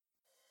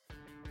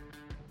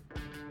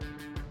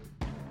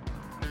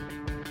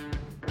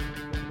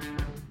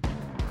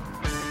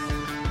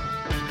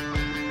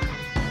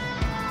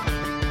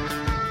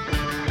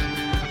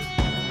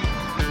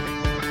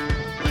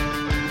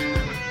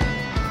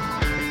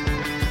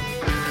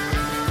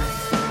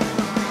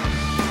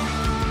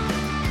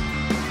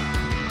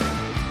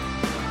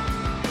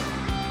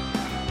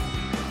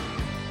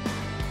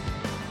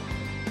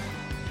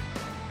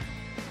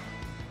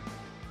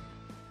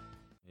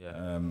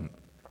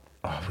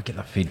I get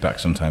that feedback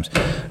sometimes.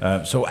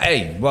 So,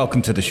 hey,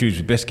 welcome to the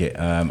Shrewsbury Biscuit.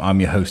 I'm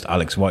your host,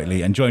 Alex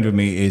Whiteley, and joined with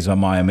me is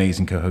my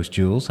amazing co-host,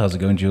 Jules. How's it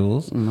going,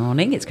 Jules?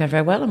 Morning. It's going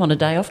very well. I'm on a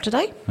day off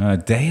today. A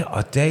day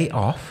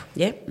off?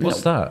 Yeah.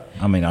 What's that?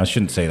 I mean, I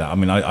shouldn't say that. I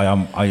mean,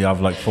 I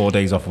have like 4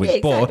 days off a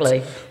week, yeah,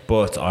 exactly.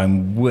 but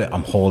I'm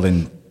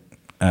hauling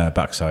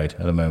backside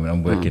at the moment.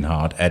 I'm working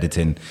hard,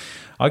 editing.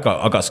 I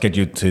got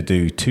scheduled to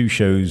do 2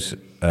 shows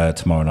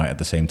tomorrow night at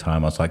the same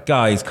time. I was like,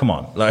 guys, come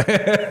on. Like,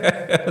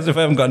 as if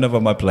I haven't got enough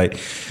on my plate.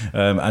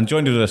 And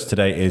joined with us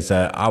today is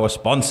our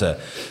sponsor.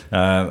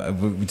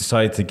 We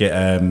decided to get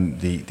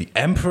the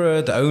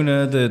emperor, the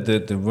owner,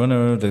 the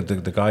runner,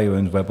 the guy who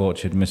owns Web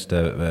Orchard,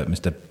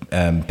 Mr.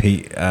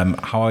 Pete.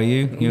 How are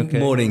you? You okay?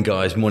 Morning,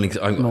 guys. Morning.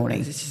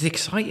 Morning. This is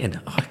exciting.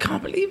 I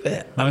can't believe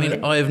it. I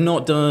mean, I have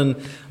not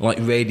done like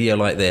radio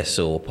like this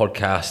or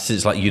podcasts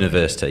since like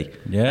university.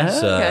 Yeah.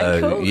 So okay,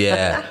 cool.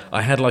 yeah,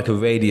 I had like a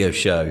radio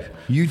show.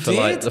 You for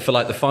did? For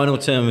the final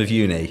term of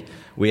uni.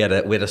 We had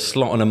a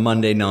slot on a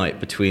Monday night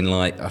between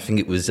like I think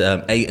it was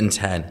 8 and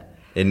 10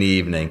 in the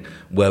evening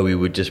where we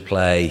would just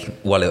play.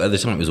 Well, at the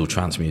time it was all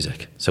trance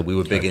music, so we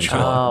were big into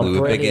our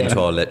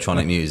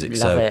electronic music.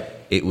 Love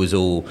it was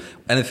all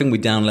anything we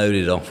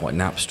downloaded off like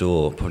Napster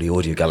or probably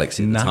Audio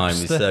Galaxy at the time.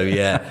 So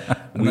yeah,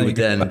 we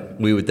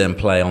would then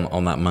play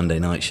on that Monday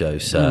night show.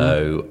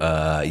 So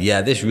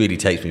yeah, this really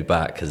takes me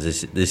back because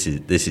this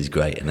is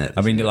great, isn't it?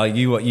 I mean, like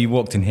you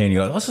walked in here and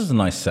you're like, this is a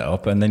nice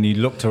setup, and then you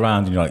looked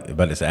around and you're like,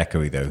 but it's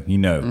echoey though. You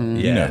know.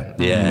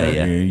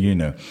 You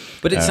know.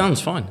 But it sounds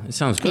fine. It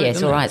sounds great. Yeah,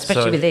 it's all right,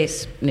 especially with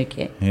this new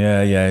kit.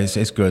 Yeah,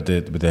 it's good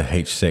with the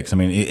H6. I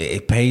mean,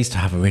 it pays to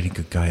have a really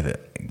good guy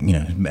that, you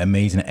know,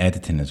 amazing at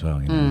editing as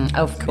well. You know?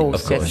 Of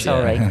course,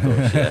 sorry. Of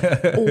course,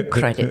 yeah. All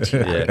credit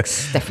to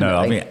Alex, definitely. No,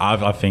 I mean,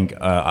 I think,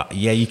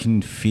 you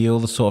can feel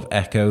the sort of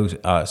echoes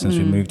since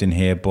we moved in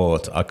here,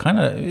 but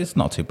it's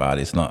not too bad.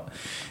 It's not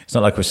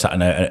like we're sat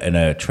in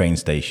a train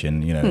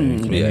station, you know.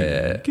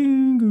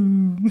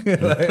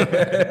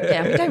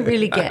 Yeah, we don't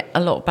really get a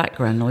lot of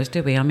background noise,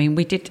 do we? I mean,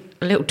 we did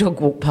a little dog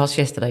walk past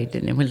yesterday,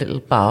 didn't we? With a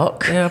little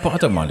bark. Yeah, but I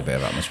don't mind a bit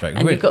of atmosphere.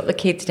 And you've got the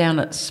kids down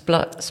at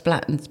Splat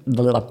and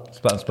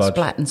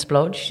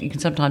Splodge. You can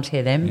sometimes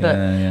hear them, but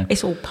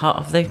it's all part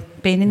of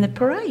being in the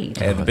parade.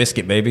 Yeah, the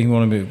Biscuit, baby. We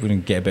want to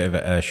get a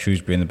bit of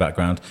Shrewsbury in the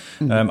background.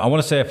 I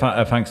want to say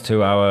a thanks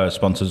to our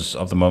sponsors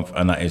of the month,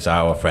 and that is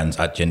our friends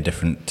at Gin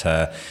Different.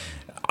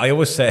 I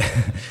always say,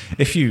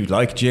 if you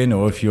like gin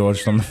or if you're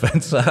just on the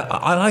fence,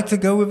 I like to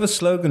go with a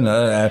slogan.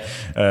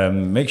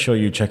 Make sure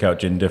you check out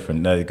Gin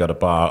Different. They've got a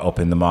bar up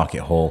in the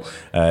market hall.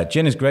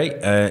 Gin is great.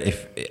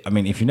 If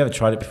you've never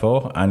tried it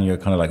before and you're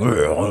kind of like,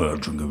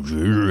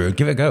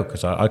 give it a go,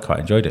 because I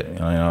quite enjoyed it.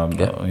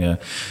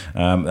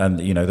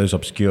 And you know, those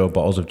obscure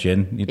bottles of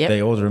gin,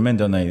 they order them in,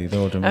 don't they? They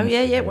order them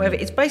yeah. Whatever.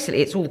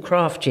 It's all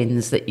craft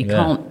gins that you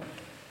can't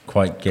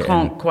quite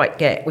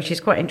get, which is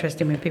quite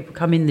interesting when people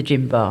come in the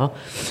gin bar.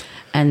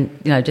 And,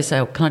 you know, just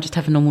say, can I just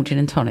have a normal gin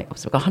and tonic?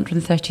 So I've got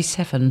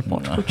 137.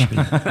 What would you?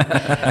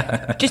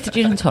 Just a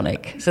gin and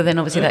tonic. So then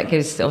obviously that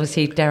gives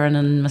Darren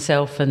and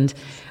myself and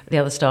the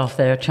other staff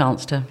there a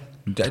chance to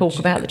talk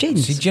about the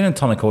gins. See, gin and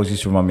tonic always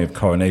used to remind me of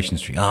Coronation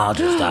Street. I'll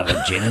just have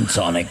a gin and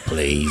tonic,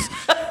 please.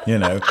 You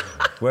know,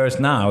 whereas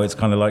now it's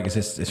kind of like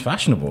it's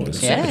fashionable. It's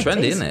super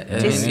trendy, isn't it?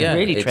 It's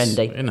really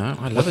trendy. You know,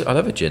 I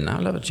love a gin now.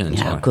 I love a gin and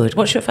tonic. Good.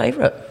 What's your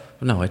favourite?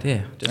 No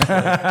idea. Just,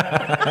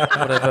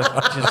 whatever.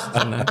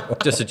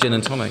 Just a gin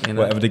and tonic. You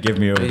know? Whatever they give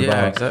me over the bar.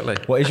 Yeah, exactly.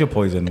 What is your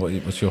poison?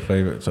 What's your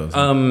favourite sort of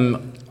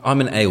thing? I'm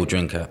an ale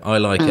drinker. I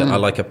like I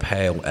like a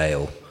pale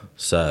ale.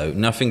 So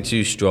nothing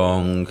too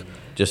strong.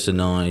 Just a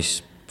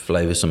nice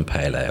flavoursome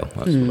pale ale.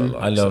 That's what I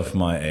like. I love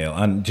my ale.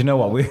 And do you know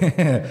what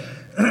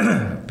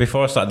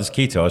before I started this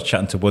keto, I was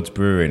chatting to Woods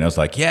Brewery, and I was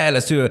like, "Yeah,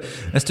 let's do a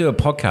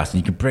podcast, and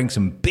you can bring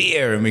some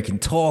beer, and we can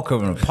talk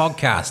over a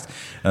podcast."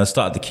 And I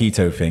started the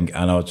keto thing,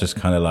 and I was just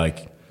kind of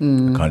like,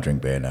 "I can't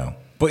drink beer now."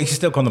 But you can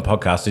still come on the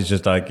podcast. It's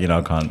just like, you know,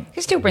 I can't. You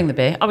can still bring the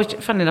beer.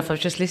 Funnily enough, I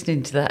was just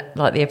listening to that,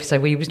 like the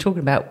episode where he was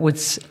talking about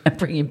Woods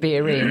bringing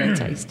beer in and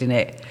tasting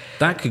it.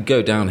 That could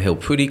go downhill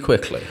pretty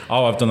quickly.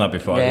 Oh, I've done that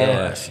before.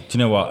 Yeah. Do you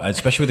know what?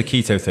 Especially with the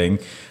keto thing,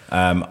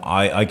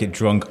 I get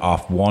drunk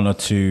off 1 or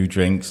 2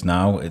 drinks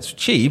now. It's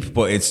cheap,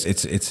 but it's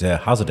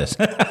hazardous.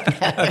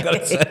 I've got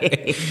to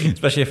say,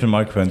 especially if the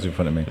microphone's in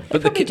front of me.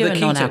 But the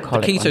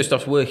keto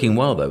stuff's working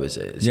well, though, is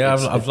it?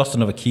 I've lost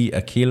another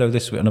a kilo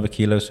this week, another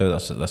kilo, so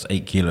that's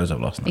 8 kilos I've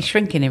lost now. He's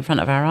shrinking in front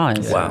of our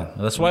eyes. Yeah. Wow.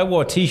 That's why I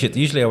wore a T-shirt.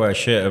 Usually I wear a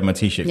shirt over my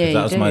T-shirt because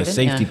that was my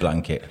safety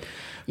blanket.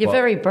 You're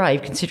very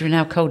brave considering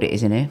how cold it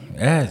is in here.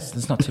 Yeah,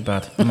 it's not too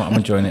bad. I'm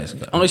enjoying it.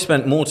 I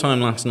spent more time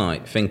last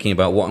night thinking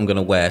about what I'm going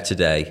to wear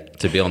today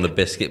to be on the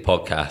Biscuit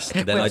podcast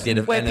than I did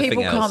of anything else.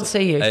 Where people can't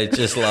see you. It's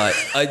just like,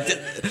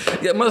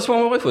 that's what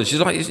my wife was. She's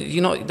like,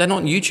 they're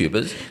not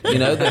YouTubers. You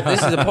know,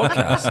 this is a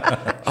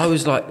podcast. I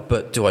was like,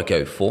 but do I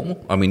go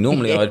formal? I mean,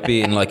 normally I'd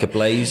be in like a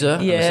blazer.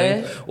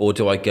 Yeah. Or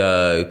do I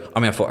go,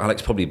 I thought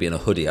Alex probably be in a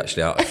hoodie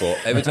actually. I thought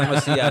every time I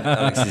see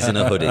Alex is in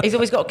a hoodie. He's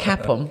always got a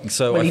cap on.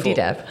 So he did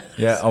have.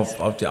 Yeah,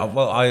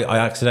 I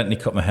accidentally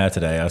cut my hair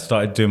today. I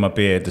started doing my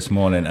beard this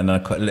morning, and then I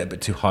cut a little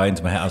bit too high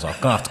into my hair. I was like,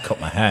 I'm gonna have to cut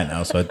my hair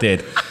now, so I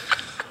did.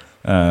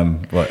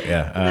 But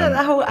yeah,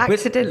 that whole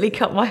accidentally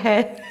cut my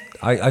hair.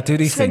 I do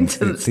these things.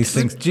 These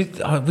things.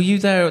 Were you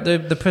there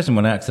at the prison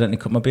when I accidentally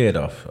cut my beard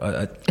off?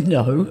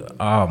 No.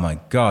 Oh my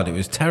God, it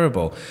was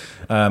terrible.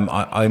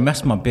 I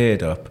messed my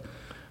beard up.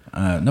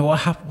 No,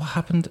 what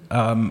happened?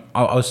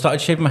 I started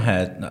shaving my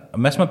head. I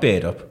messed my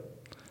beard up.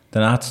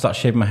 Then I had to start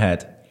shaving my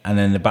head, and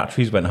then the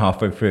batteries went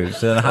halfway through.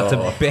 So then I had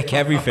to bick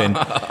everything.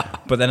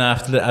 But then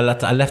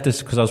I left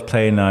this because I was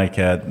playing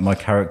my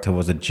character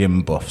was a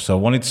gym buff, so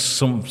I wanted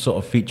some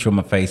sort of feature on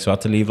my face. So I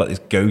had to leave like this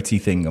goatee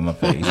thing on my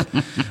face.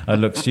 I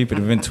looked stupid.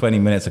 Within 20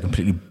 minutes, I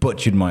completely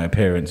butchered my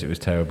appearance. It was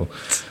terrible.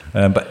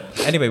 But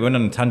anyway, we went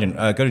on a tangent.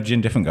 Go to Gin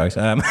Different, guys.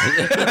 That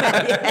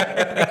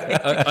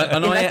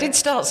did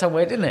start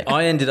somewhere, didn't it?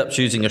 I ended up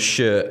choosing a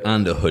shirt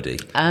and a hoodie.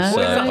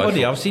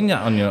 Hoodie? I've seen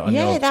that on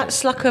your.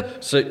 That's like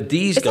a. So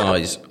these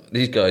guys,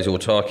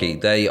 Autarky,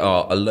 they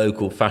are a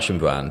local fashion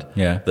brand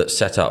that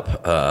set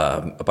up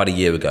about a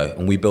year ago,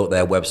 and we built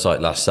their website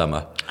last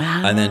summer.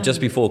 And then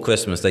just before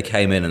Christmas, they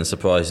came in and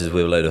surprised us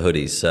with a load of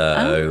hoodies.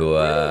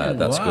 So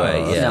that's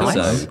great. Yeah.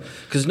 Nice. So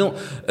because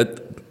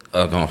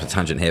I've gone off a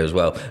tangent here as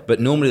well, but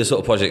normally the sort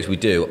of projects we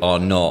do are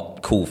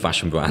not cool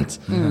fashion brands.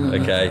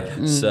 Okay,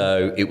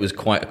 so it was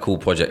quite a cool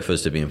project for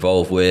us to be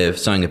involved with,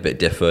 something a bit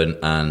different,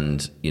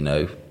 and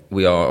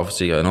we are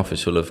obviously an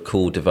office full of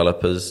cool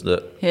developers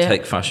that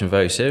take fashion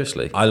very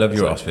seriously. I love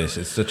your office.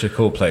 It's such a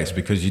cool place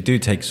because you do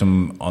take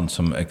some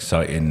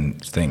exciting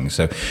things.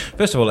 So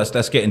first of all,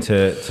 let's get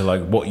into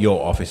like what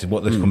your office is,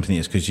 what this company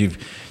is, because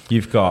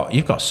you've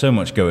got so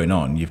much going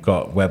on. You've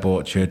got Web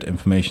Orchard,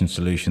 Information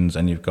Solutions,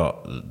 and you've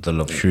got the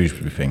Love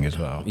Shrewsbury thing as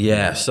well.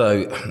 Yeah.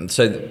 So.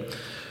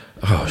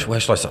 Where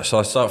shall I start? Shall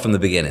I start from the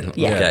beginning?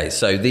 Yeah. Okay,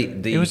 so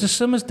It was a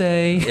summer's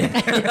day.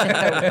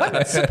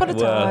 Once upon a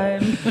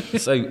time.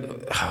 So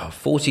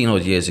 14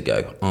 odd years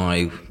ago,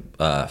 I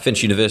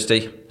finished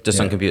university, did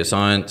some computer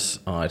science.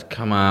 I'd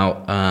come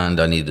out and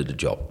I needed a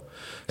job.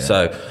 Yeah.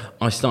 So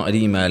I started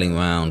emailing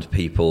around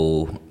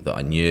people that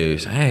I knew.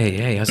 So,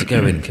 hey, how's it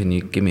going? Can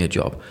you give me a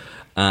job?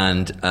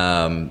 And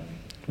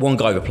one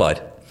guy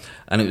replied.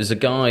 And it was a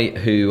guy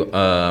who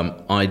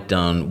I'd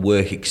done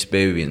work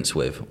experience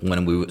with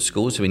when we were at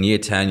school. So in year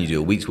 10, you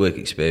do a week's work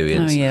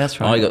experience. Oh, yeah, that's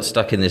right. I got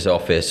stuck in this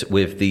office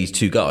with these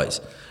two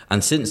guys.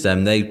 And since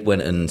then, they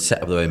went and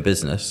set up their own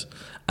business.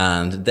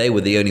 And they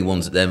were the only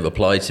ones that then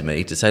replied to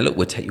me to say, look,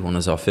 we'll take you on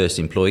as our first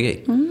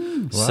employee.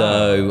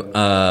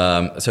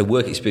 Wow. So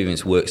work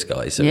experience works,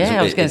 guys. So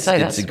I was going to say,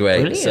 that's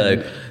great. Brilliant.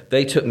 So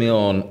they took me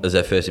on as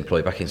their first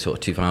employee back in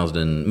sort of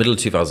middle of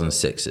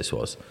 2006, this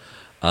was.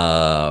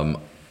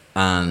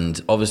 And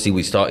obviously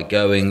we started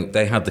going.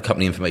 They had the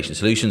company Information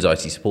Solutions, IT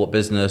support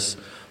business.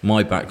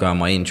 My background,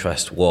 my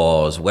interest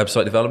was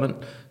website development.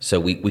 So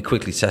we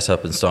quickly set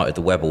up and started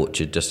the Web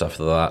Orchard just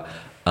after that.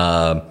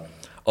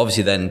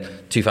 Obviously then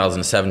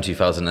 2007,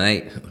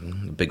 2008,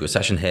 the big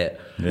recession hit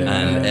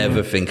and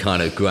everything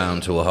kind of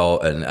ground to a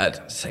halt.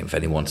 And same for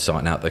anyone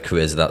starting out their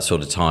careers at that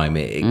sort of time,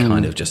 it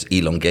kind of just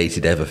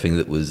elongated everything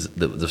that was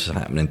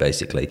happening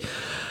basically.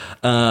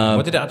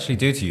 What did it actually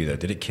do to you, though?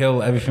 Did it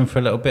kill everything for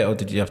a little bit, or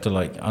did you have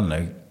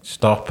to,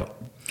 stop?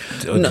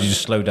 Or did you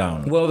just slow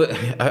down? Well,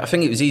 I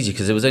think it was easy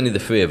because there was only the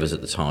three of us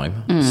at the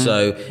time.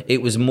 So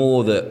it was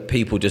more that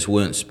people just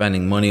weren't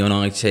spending money on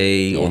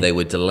IT, or they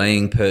were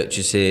delaying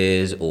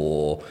purchases,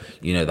 or,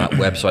 that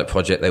website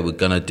project they were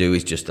going to do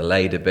is just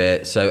delayed a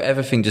bit. So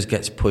everything just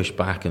gets pushed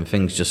back and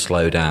things just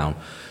slow down.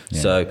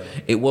 Yeah. So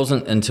it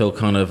wasn't until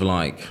kind of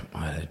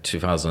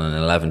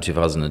 2011,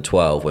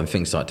 2012 when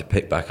things started to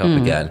pick back up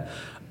again.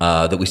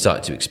 That we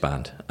started to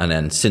expand. And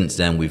then since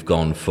then, we've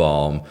gone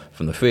from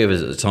the three of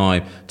us at the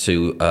time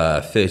to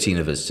 13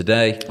 of us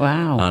today.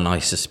 Wow. And I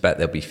suspect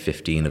there'll be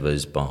 15 of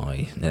us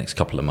by the next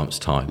couple of months'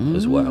 time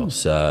as well.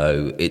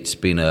 So it's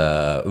been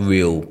a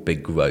real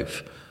big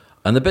growth.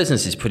 And the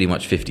business is pretty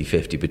much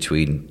 50-50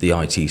 between the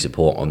IT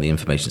support on the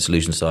information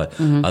solution side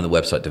and the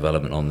website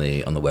development on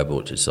the Web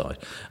Orchard side.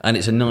 And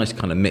it's a nice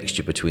kind of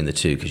mixture between the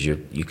two because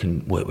you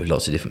can work with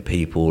lots of different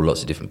people,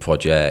 lots of different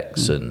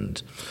projects, and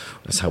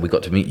that's how we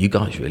got to meet you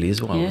guys really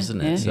as well,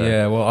 isn't it? So.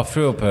 Yeah, well, I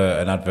threw up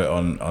an advert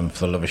on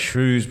For the Love of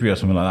Shrewsbury or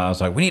something like that. I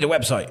was like, we need a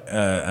website.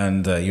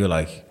 And you were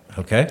like,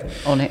 okay.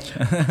 On it.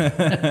 And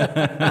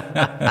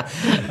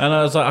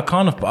I was like,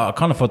 I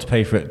can't afford to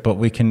pay for it, but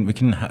we can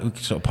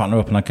sort of partner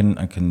up, and I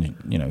can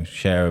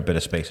share a bit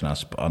of space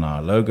on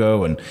our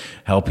logo and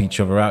help each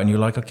other out. And you're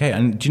like, okay.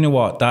 And do you know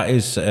what? That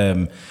is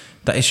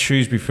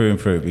Shrewsbury through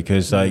and through,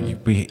 because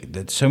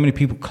so many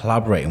people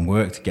collaborate and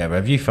work together.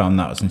 Have you found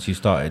that since you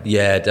started?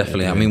 Yeah,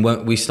 definitely. I mean,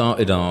 when we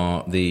started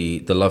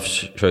the Love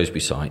Shrewsbury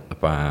site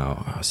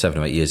about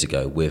 7 or 8 years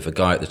ago with a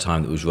guy at the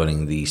time that was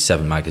running the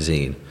 7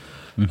 magazine.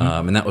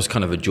 And that was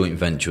kind of a joint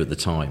venture at the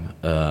time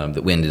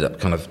that we ended up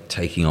kind of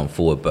taking on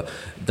forward. But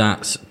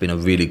that's been a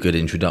really good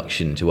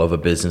introduction to other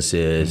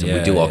businesses. And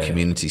we do our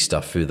community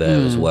stuff through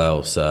there as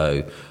well.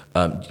 So,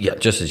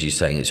 just as you're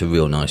saying, it's a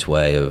real nice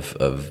way of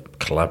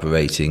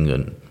collaborating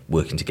and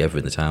working together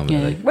in the town.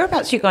 Really.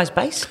 Whereabouts are you guys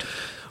based?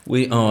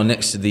 We are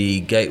next to the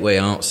Gateway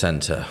Arts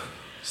Centre,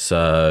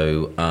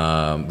 so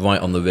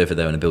right on the river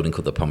there in a building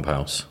called the Pump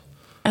House.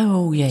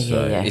 Oh, yeah.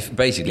 If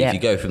you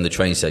go from the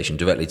train station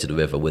directly to the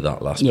river with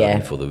that last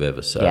building for the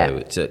river, so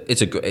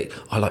it's a great.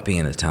 I like being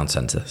in the town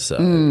centre, so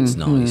it's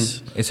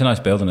nice. It's a nice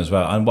building as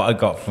well. And what I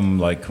got from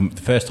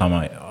the first time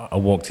I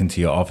walked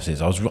into your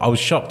offices, I was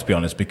shocked, to be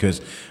honest,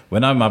 because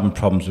when I'm having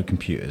problems with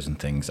computers and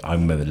things,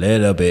 I'm a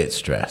little bit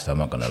stressed. I'm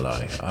not going to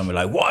lie. I'm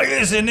like, why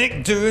isn't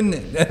Nick doing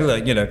it?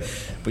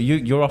 But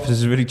your office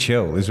is really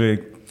chill. It's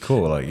really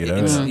cool, I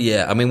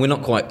mean, we're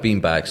not quite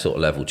beanbag sort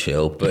of level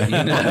chill, but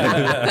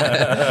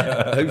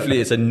hopefully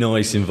it's a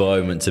nice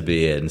environment to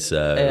be in.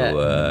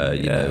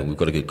 So we've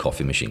got a good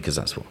coffee machine because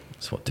that's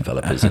what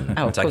developers and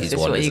of course, that's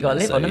what you got to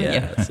live on,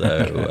 haven't you?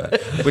 So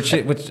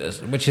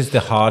which is the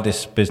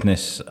hardest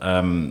business,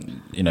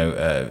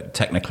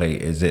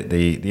 technically? Is it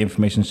the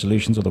information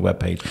solutions or the web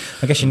page?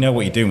 I guess you know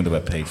what you're doing with the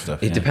web page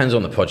stuff. It depends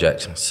on the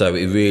project, so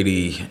it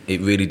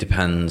really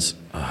depends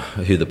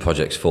who the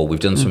project's for. We've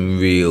done some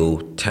real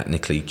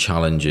technically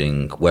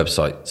challenging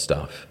website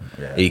stuff.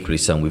 Equally,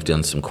 we've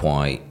done some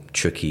quite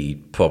tricky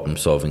problem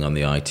solving on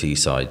the IT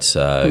side.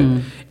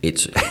 So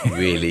it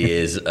really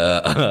is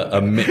a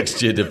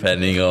mixture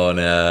depending on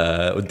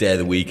day of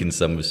the week in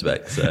some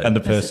respects. So. And the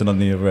person on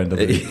the other end of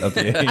the That's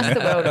the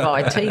world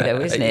of IT,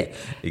 though, isn't it?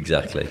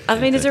 Exactly. I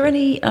mean, is there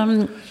any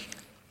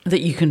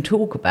that you can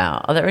talk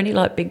about? Are there any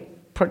big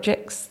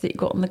projects that you've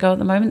got on the go at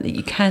the moment that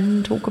you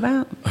can talk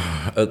about?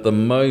 At the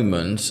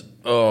moment,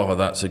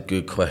 that's a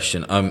good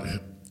question.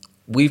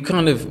 We've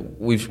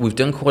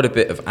done quite a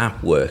bit of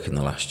app work in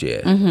the last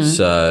year.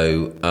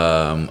 So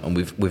and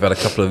we've had a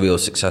couple of real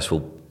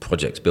successful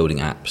projects building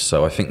apps.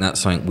 So I think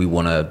that's something we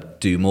want to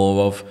do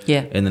more of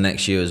in the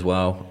next year as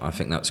well. I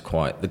think that's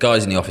the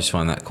guys in the office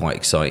find that quite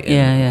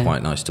exciting,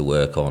 quite nice to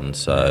work on.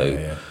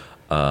 So.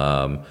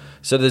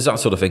 So there's that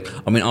sort of thing.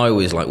 I mean, I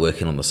always like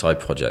working on the side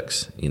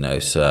projects,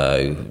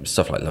 so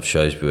stuff like Love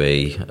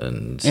Shrewsbury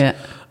and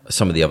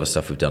some of the other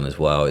stuff we've done as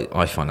well.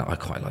 I find that I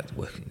quite like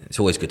working. It's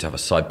always good to have a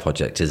side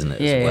project, isn't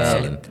it, as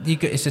well? And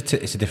it's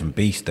a different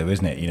beast, though,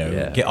 isn't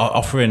it?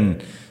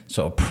 Offering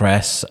sort of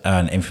press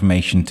and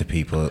information to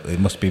people, it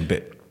must be a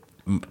bit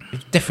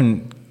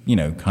different,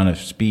 kind of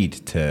speed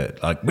to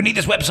we need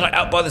this website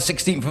out by the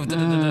 16th of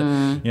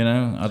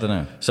I don't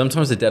know.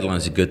 Sometimes the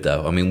deadlines are good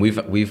though. I mean,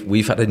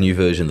 we've had a new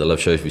version of the Love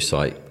Shrewsbury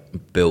site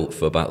built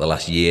for about the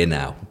last year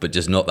now, but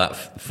just not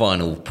that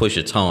final push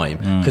of time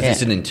because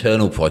it's an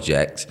internal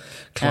project.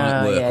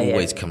 Client work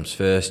always comes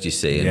first, you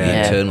see, and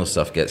the internal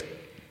stuff gets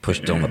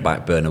pushed on the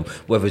back burner.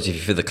 Whereas if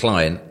you're for the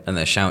client and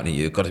they're shouting at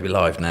you, you've got to be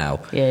live now,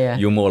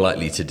 you're more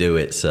likely to do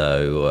it.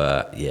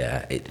 So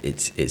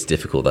it's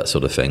difficult, that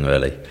sort of thing,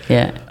 really.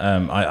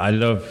 I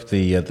love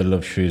the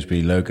Love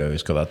Shrewsbury logo.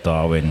 It's got that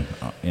Darwin,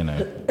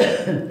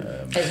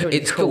 It's really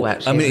cool,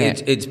 actually. I mean,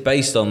 it's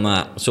based on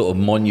that sort of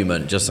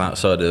monument just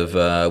outside of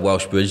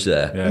Welsh Bridge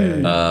there.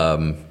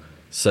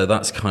 So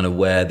that's kind of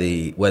where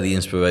the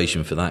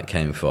inspiration for that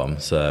came from.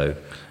 So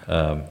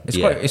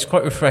it's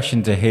quite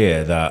refreshing to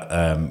hear that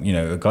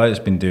a guy that's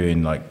been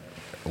doing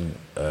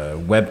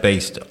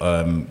web-based,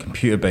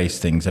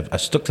 computer-based things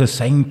have stuck to the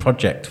same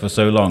project for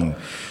so long,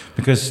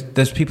 because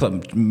there's people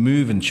that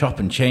move and chop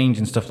and change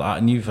and stuff like that,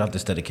 and you've had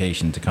this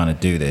dedication to kind of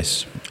do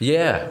this.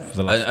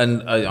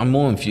 And I'm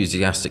more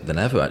enthusiastic than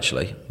ever,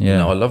 actually.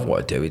 I love what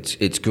I do.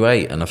 It's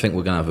great, and I think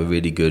we're going to have a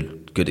really good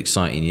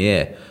exciting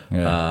year.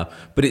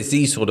 But it's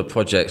these sort of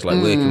projects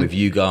like working with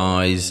you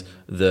guys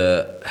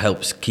that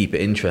helps keep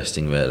it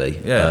interesting,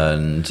 really.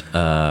 And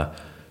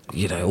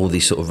all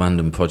these sort of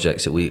random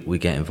projects that we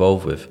get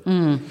involved with.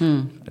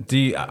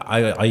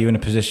 Are you in a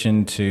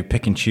position to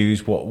pick and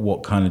choose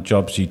what kind of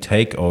jobs you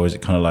take, or is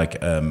it kind of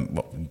like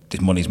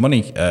money's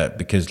money?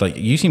 Because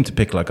you seem to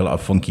pick a lot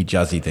of funky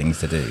jazzy things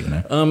to do.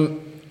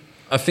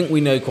 I think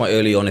we know quite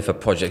early on if a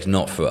project's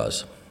not for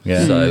us.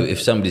 So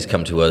if somebody's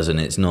come to us and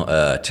it's not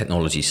a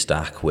technology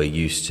stack we're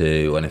used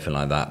to or anything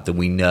like that, then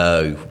we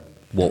know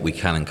what we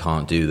can and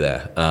can't do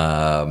there.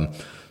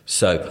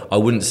 So I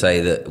wouldn't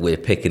say that we're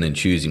picking and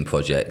choosing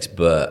projects,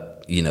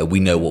 but we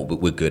know what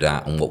we're good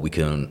at and what we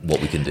can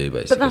do,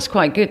 basically. But that's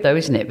quite good, though,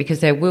 isn't it? Because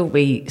there will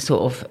be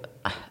sort of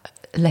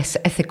less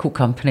ethical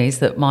companies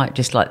that might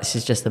just this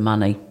is just the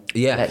money.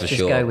 Let's just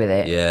go with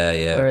it.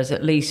 Whereas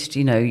at least,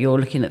 you're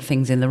looking at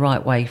things in the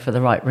right way for the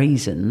right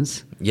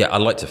reasons. I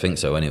like to think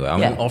so anyway. I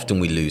mean, often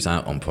we lose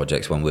out on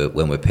projects when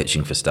we're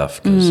pitching for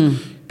stuff because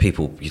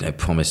people,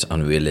 promise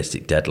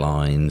unrealistic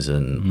deadlines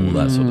and all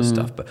that sort of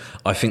stuff. But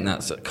I think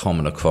that's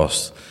common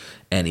across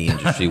any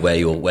industry where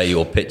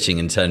you're pitching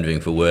and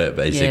tendering for work,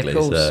 basically.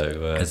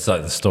 So it's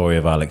like the story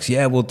of Alex.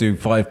 We'll do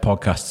 5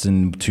 podcasts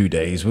in 2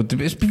 days. We'll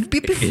be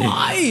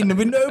fine.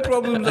 There'll be no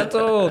problems at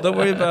all. Don't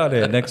worry about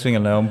it. Next thing I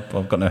know,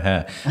 I've got no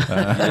hair.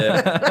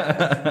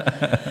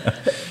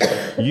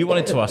 You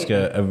wanted to ask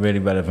a really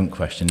relevant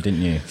question,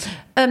 didn't you?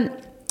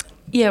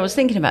 I was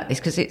thinking about this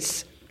because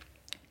it's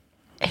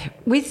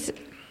with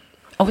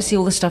obviously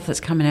all the stuff that's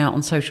coming out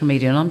on social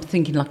media, and I'm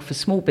thinking for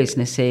small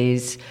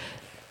businesses.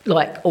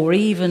 Or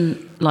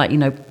even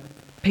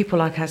people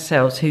like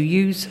ourselves who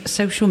use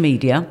social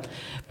media,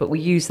 but we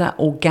use that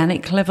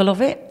organic level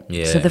of it,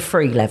 so the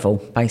free level,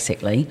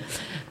 basically.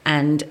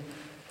 And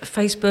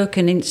Facebook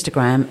and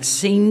Instagram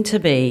seem to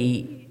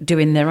be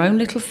doing their own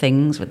little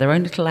things with their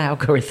own little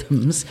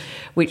algorithms,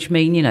 which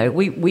mean,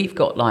 we've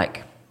got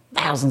like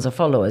thousands of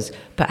followers,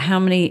 but how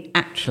many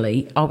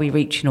actually are we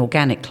reaching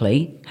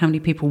organically? How many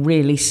people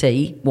really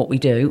see what we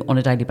do on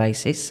a daily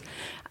basis?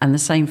 And the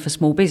same for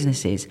small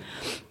businesses.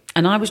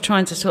 And I was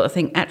trying to sort of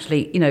think,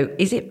 actually,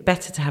 is it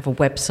better to have a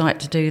website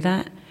to do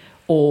that?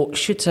 Or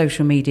should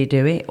social media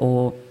do it?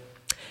 Or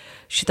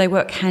should they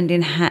work hand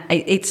in hand?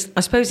 I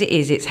suppose it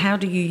is. It's how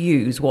do you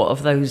use what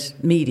of those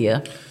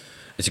media?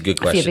 It's a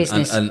good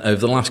question. And over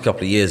the last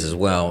couple of years as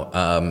well,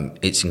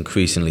 it's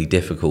increasingly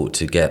difficult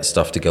to get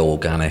stuff to go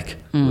organic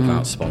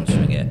without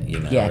sponsoring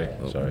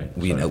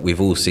it. We've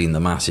all seen the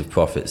massive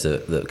profits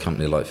that a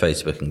company like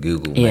Facebook and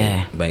Google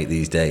make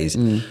these days,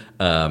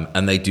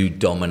 and they do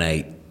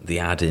dominate the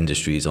ad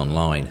industries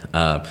online.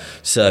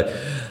 So,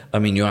 I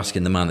mean, you're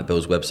asking the man that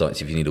builds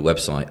websites if you need a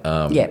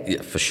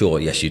website. For sure,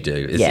 yes, you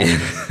do.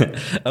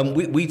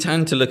 We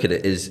tend to look at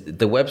it as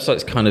the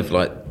website's kind of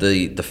like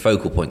the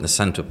focal point, the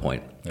center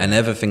point, and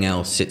everything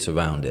else sits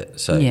around it.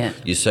 So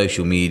your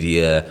social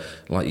media,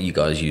 like you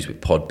guys use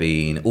with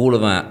Podbean, all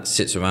of that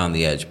sits around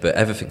the edge, but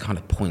everything kind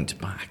of points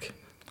back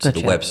to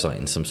the website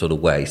in some sort of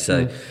way.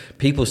 So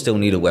people still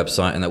need a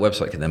website, and that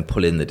website can then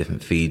pull in the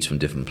different feeds from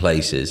different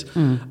places.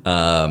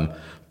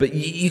 But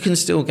you can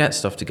still get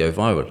stuff to go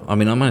viral. I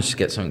mean, I managed to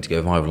get something to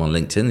go viral on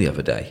LinkedIn the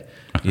other day.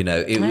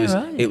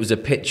 It was a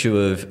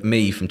picture of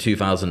me from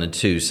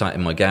 2002 sat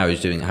in my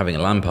garage having a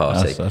LAN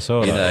party. I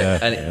saw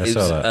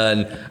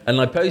that.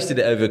 And I posted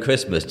it over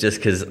Christmas just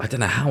because I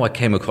don't know how I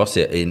came across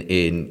it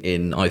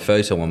in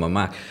iPhoto on my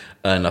Mac.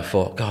 And I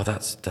thought, God,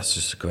 that's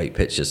just a great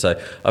picture.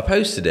 So I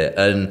posted it,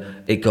 and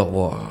it got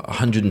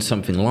 100 and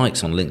something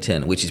likes on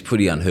LinkedIn, which is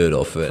pretty unheard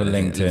of for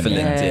LinkedIn.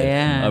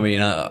 Yeah. I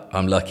mean,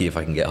 I'm lucky if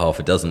I can get half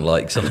a dozen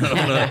likes on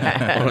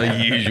a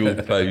usual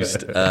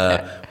post.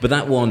 But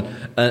that one,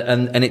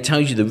 and it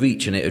tells you the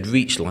reach, and it had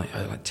reached like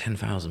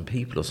 10,000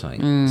 people or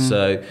something.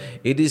 So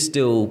it is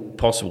still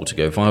possible to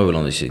go viral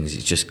on these things.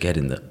 It's just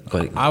getting the.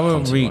 Our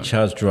reach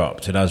has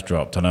dropped. It has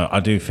dropped, and I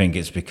do think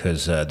it's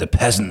because the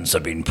peasants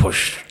have been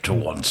pushed to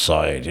one side.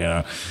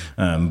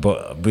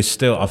 But we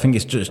still, I think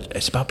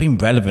it's about being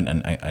relevant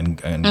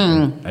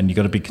and you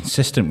got to be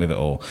consistent with it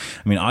all.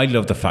 I mean, I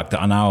love the fact that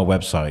on our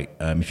website,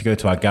 if you go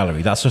to our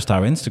gallery, that's just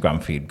our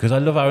Instagram feed, because I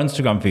love our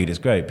Instagram feed. It's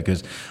great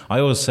because I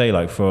always say,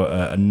 like, for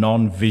a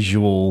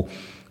non-visual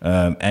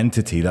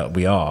entity that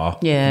we are,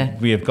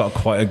 we have got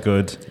quite a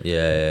good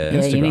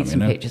Instagram, you need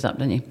some pictures up,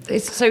 don't you? I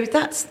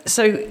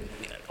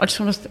just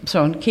want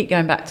to keep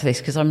going back to this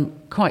because I'm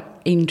quite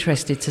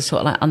interested to sort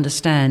of like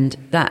understand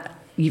that.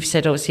 You've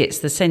said obviously it's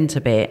the centre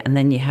bit, and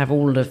then you have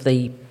all of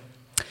the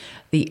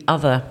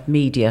other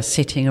media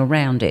sitting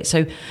around it.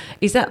 So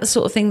is that the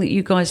sort of thing that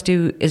you guys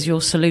do as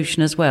your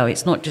solution as well?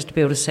 It's not just to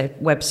build a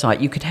website.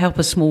 You could help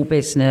a small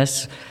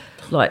business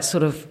like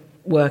sort of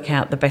work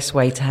out the best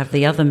way to have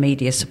the other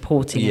media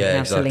supporting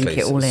and how to link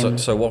it all in.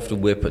 So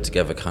often we're put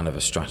together kind of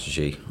a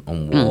strategy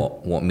on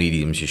what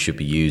mediums you should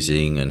be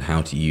using and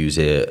how to use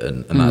it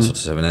and that sort of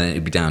stuff. And then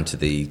it'd be down to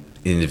the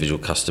individual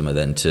customer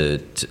then to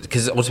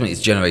because ultimately it's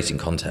generating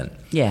content.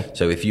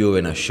 So if you're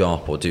in a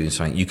shop or doing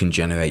something, you can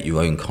generate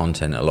your own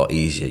content a lot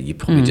easier. You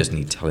probably just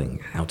need telling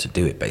how to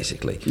do it,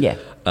 basically.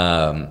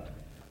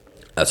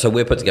 So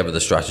we're put together the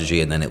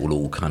strategy, and then it will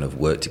all kind of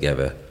work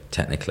together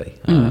technically.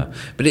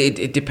 But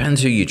it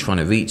depends who you're trying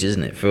to reach,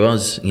 isn't it? For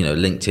us,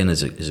 LinkedIn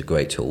is a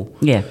great tool.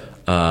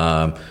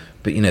 But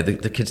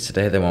the kids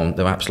today, they're on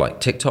apps like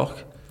TikTok.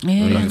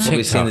 You've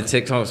probably seen the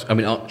TikToks. I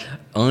mean,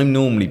 I'm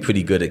normally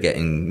pretty good at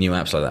getting new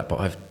apps like that,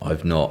 but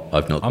I've not.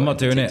 I'm not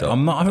doing TikTok.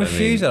 it. I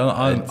refuse it.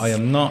 I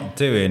am not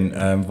doing.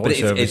 But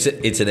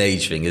it's an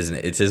age thing, isn't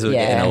it? It's as we're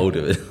getting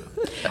older.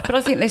 But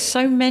I think there's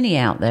so many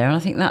out there, and I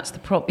think that's the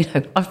problem.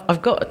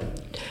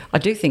 I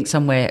do think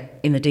somewhere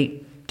in the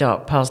deep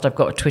dark past, I've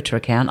got a Twitter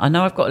account. I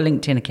know I've got a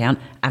LinkedIn account.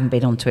 I haven't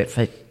been onto it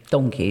for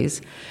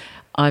donkeys.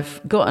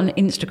 I've got an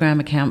Instagram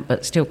account,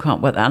 but still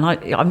can't work that.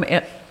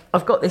 And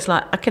I've got this,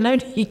 like, I can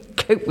only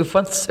cope with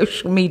one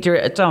social media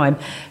at a time,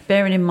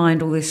 bearing in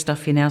mind all this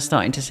stuff you're now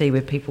starting to see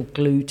with people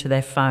glued to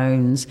their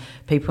phones,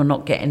 people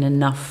not getting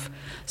enough,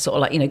 sort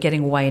of like,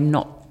 getting away and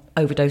not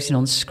overdosing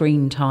on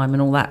screen time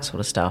and all that sort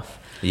of stuff.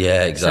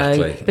 Yeah,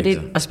 exactly. So, but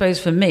I suppose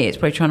for me, it's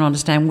probably trying to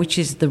understand which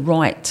is the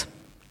right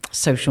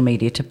social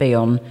media to be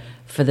on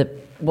for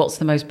what's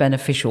the most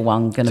beneficial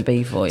one going to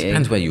be for you?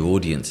 Depends where your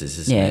audience is,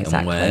 isn't it?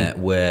 Exactly.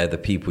 And where the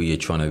people you're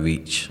trying to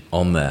reach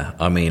on there.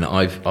 I mean,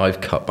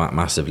 I've cut back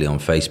massively on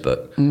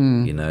Facebook.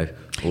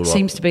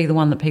 Seems to be the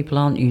one that people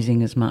aren't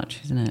using as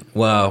much, isn't it?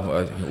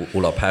 Well,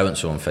 all our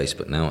parents are on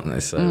Facebook now, aren't they?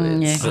 So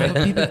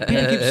people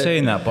keep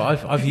saying that,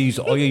 but I use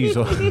I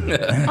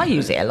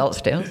use it a lot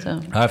still.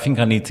 So I think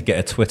I need to get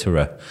a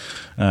Twitterer.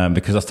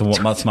 Because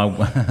that's my.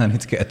 I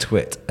need to get a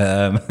twit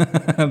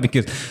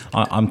because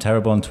I'm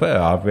terrible on Twitter.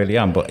 I really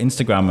am, but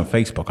Instagram and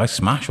Facebook, I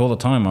smash all the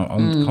time.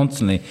 I'm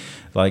constantly,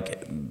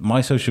 like,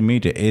 my social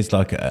media is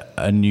like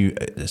a new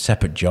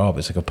separate job.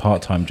 It's like a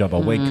part-time job. I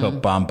wake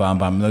up, bam, bam,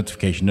 bam,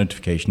 notification.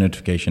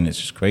 It's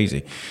just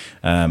crazy.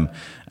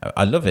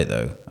 I love it,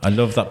 though. I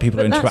love that people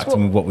are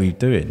interacting with what we're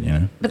doing, you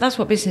know. But that's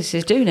what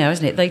businesses do now,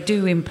 isn't it? They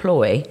do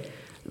employ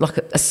like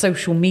a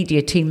social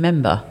media team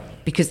member,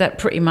 because that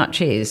pretty much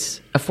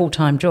is a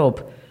full-time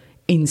job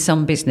in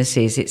some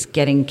businesses. It's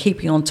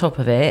keeping on top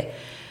of it,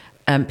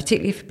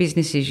 particularly if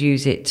businesses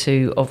use it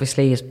to,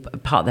 obviously, as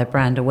part of their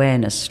brand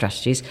awareness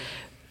strategies.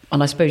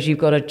 And I suppose you've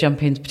got to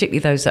jump in, particularly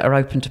those that are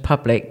open to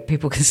public.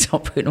 People can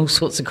start putting all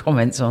sorts of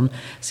comments on.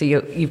 So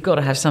you've got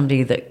to have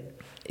somebody that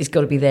is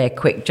got to be there,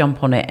 quick,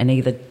 jump on it and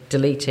either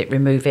delete it,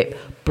 remove it,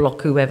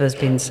 block whoever's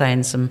been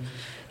saying some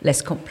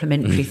less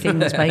complimentary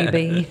things,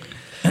 maybe.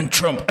 And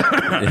Trump.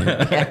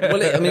 Yeah. Well,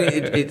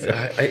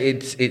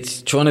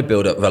 it's trying to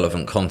build up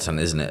relevant content,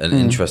 isn't it? And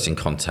interesting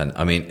content.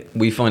 I mean,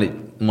 we find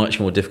it much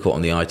more difficult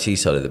on the IT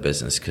side of the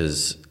business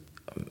because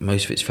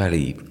most of it's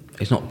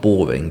it's not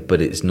boring,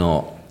 but it's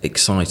not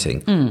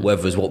exciting.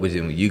 Whereas what we're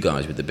doing with you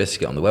guys with the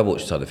Biscuit on the web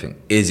watch side of things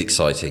is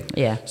exciting.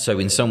 Yeah. So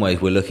in some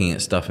ways, we're looking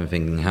at stuff and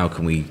thinking, how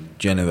can we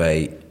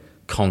generate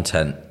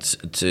content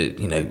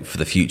to, for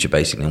the future,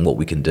 basically, and what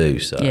we can do.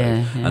 So,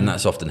 and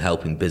that's often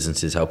helping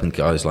businesses, helping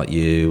guys like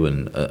you,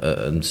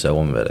 and so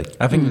on. Really,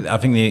 I think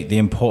the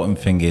important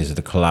thing is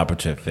the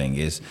collaborative thing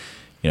is,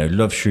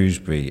 Love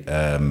Shrewsbury,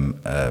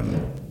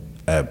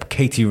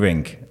 Katie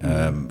Rink,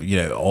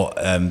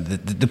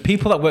 the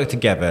people that work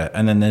together,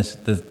 and then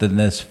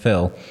there's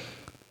Phil.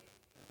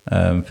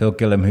 Phil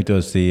Gillam, who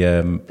does the.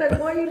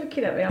 Why are you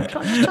looking at me? I'm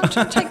trying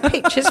to take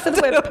pictures for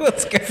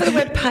the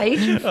web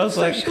page. I was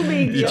social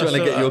media. You're trying to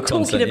get your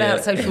content. Talking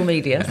about social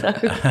media. So.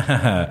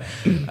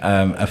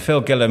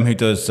 Phil Gillam, who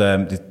does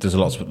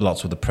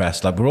lots with the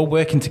press. Like, we're all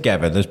working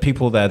together. There's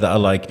people there that are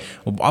like,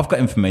 well, I've got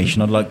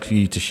information. I'd like for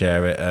you to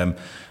share it.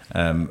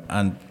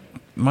 And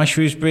my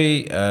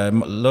Shrewsbury,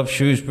 Love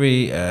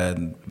Shrewsbury.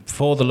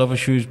 For the love of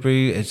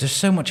Shrewsbury, there's just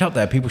so much out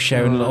there. People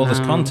sharing all this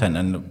content,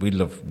 and we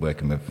love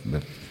working with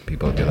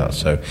people who do that.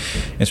 So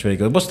it's really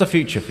good. What's the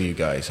future for you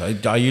guys?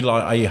 Are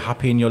you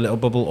happy in your little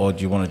bubble, or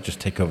do you want to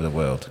just take over the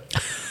world?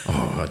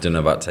 I don't know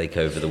about take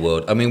over the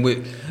world. I mean,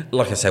 we're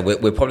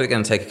probably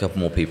going to take a couple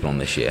more people on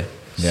this year.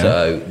 Yeah.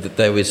 So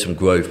there is some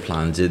growth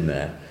plans in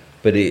there.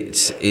 But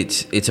it's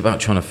about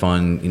trying to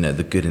find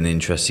the good and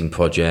interesting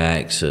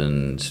projects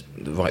and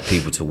the right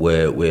people to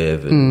work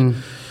with and.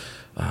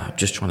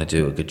 Just trying to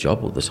do a good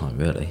job all the time,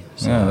 really.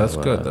 So, yeah, that's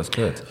good. That's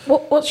good.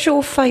 What's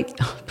your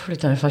favourite? I probably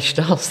don't know if I should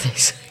ask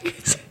this.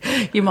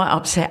 You might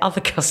upset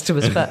other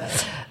customers,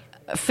 but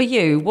for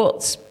you,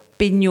 what's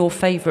been your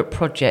favourite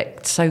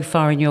project so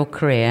far in your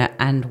career,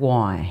 and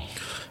why?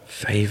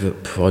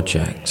 Favourite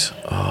project?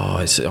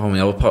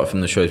 Apart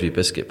from the Shrewsbury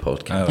Biscuit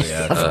podcast. Oh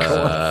yeah.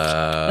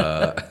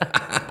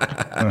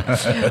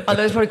 I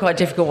know it's probably quite a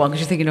difficult one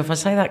because you're thinking, if I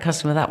say that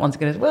customer, that one's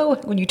going to. Well,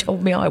 when you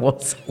told me I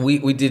was.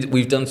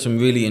 We've done some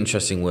really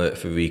interesting work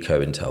for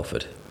Rico in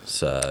Telford.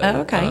 So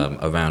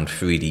around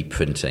 3D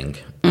printing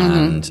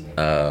and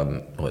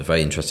it's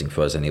very interesting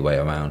for us anyway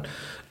around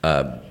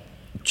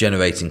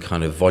generating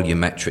kind of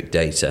volumetric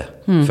data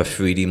for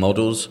 3D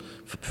models.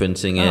 For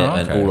printing it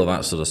and all of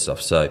that sort of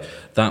stuff. So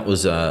that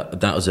was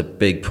a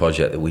big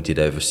project that we did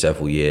over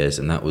several years,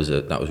 and that was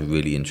a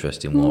really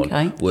interesting one.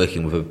 Okay.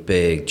 Working with a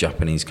big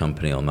Japanese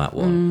company on that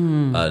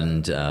one,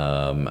 and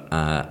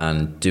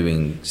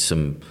doing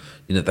some.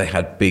 They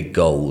had big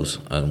goals,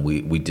 and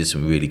we did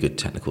some really good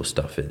technical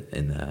stuff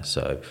in there.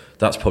 So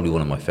that's probably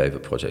one of my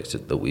favourite projects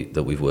that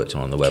we've worked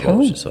on the web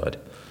option side.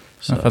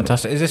 So,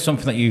 fantastic. Is this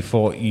something that you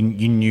thought you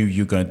knew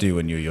you were going to do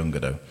when you were younger,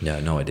 though? Yeah,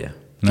 no idea.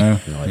 No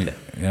idea.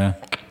 Yeah.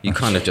 You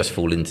kind of just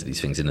fall into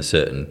these things in a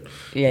certain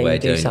way,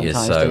 don't you?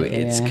 So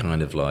it's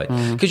kind of like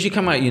because you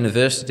come out of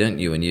university, don't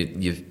you? And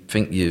you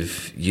think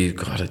you've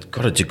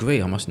got a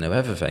degree. I must know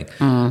everything,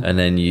 and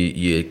then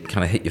you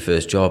kind of hit your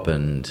first job,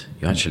 and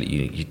you actually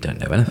you don't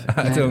know anything.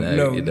 I don't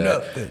know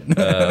nothing.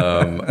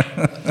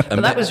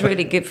 But that was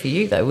really good for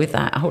you, though, with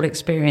that whole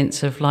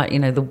experience of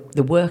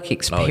the work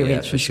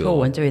experience from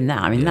school and doing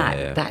that. I mean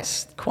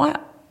that's quite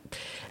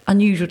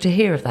unusual to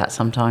hear of that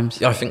sometimes.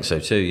 Yeah, I think so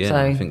too. Yeah,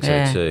 I think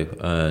so too.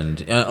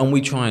 And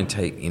we try and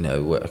take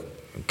a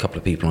couple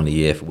of people on a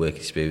year for work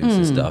experience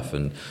and stuff,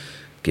 and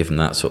give them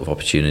that sort of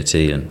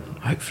opportunity, and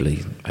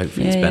hopefully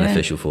it's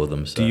beneficial for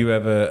them. So. Do you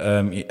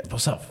ever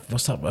what's that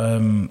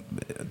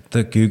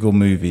the Google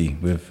movie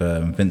with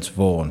Vince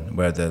Vaughn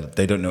where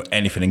they don't know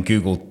anything and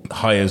Google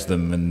hires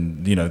them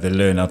and they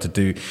learn how to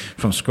do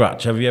from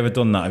scratch? Have you ever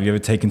done that? Have you ever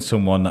taken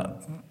someone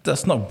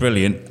that's not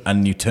brilliant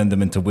and you turn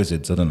them into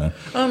wizards? I don't know.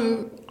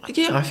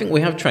 Yeah, I think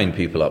we have trained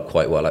people up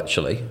quite well,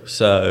 actually.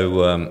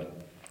 So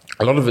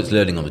a lot of it's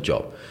learning on the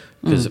job.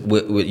 Because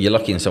you're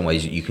lucky in some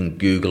ways. You can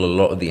Google a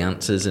lot of the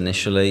answers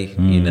initially,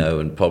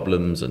 and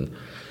problems. And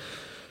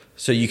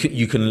So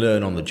you can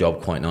learn on the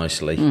job quite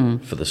nicely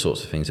for the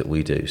sorts of things that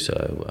we do.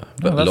 So,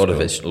 but a lot of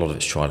it's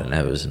trial and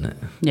error, isn't it?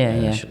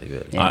 Actually,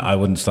 really. Yeah. I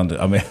wouldn't stand it.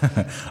 I mean,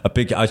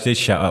 I did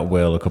shout out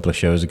Will a couple of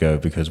shows ago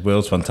because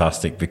Will's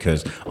fantastic.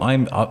 Because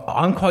I'm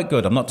quite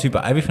good. I'm not too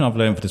bad. Everything I've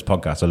learned for this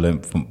podcast, I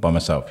learned by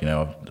myself.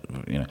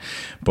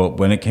 But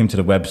when it came to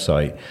the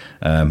website,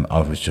 I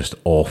was just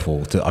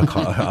awful.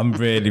 I'm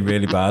really,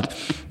 really bad.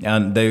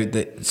 And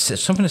they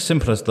something as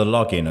simple as the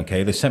login.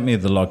 Okay, they sent me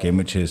the login,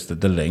 which is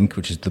the link,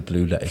 which is the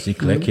blue letters you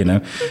click,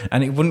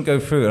 and it wouldn't go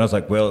through. And I was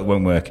like, well, it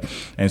won't work.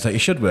 And it's like, it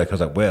should work. I was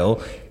like, well,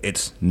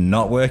 it's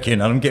not working.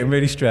 And I'm getting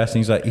really stressed.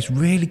 And he's like, he's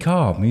really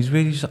calm. He's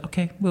really just like,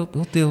 okay, we'll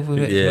deal with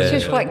it. Yeah. Which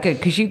is quite good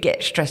because you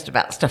get stressed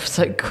about stuff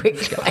so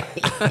quickly.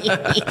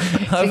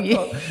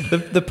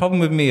 The problem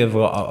with me, I've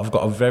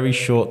got a very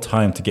short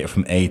time to get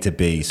from A to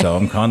B. So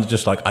I'm kind of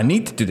just like, I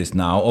need to do this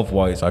now.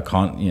 Otherwise, I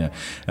can't,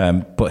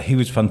 But he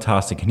was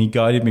fantastic. And he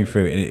guided me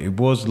through it. It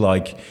was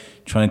like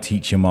trying to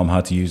teach your mom how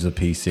to use a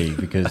PC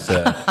because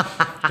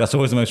that's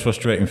always the most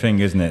frustrating thing,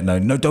 isn't it?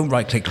 No, don't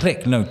right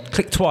click. No,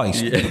 click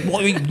twice. Yeah.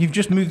 What, you've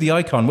just moved the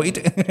icon. What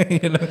are you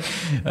doing?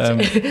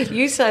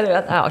 You say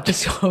that. I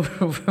just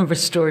remember a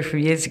story from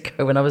years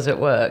ago when I was at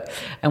work,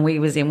 and we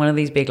was in one of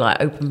these big, like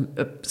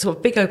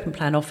big open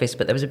plan office,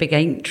 but there was a big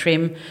ink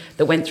trim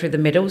that went through the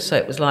middle, so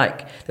it was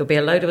like there'll be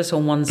a load of us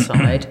on one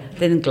side,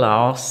 then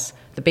glass,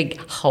 the big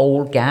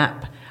hole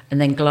gap, and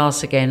then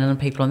glass again, and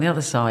people on the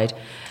other side.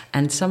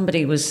 And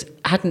somebody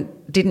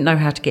didn't know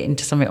how to get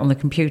into something on the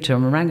computer,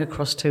 and we rang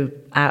across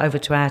over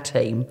to our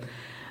team,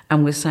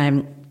 and we're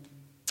saying,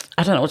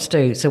 I don't know what to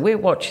do. So we're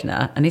watching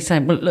her, and he's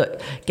saying, well, look,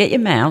 get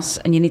your mouse,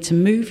 and you need to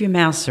move your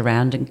mouse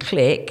around and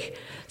click.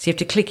 So you have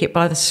to click it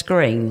by the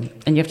screen,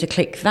 and you have to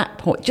click that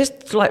point,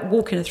 just like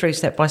walking her through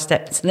step by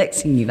step. So the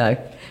next thing you know,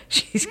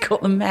 she's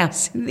got the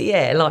mouse in the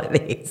air like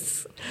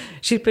this.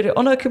 She's put it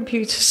on her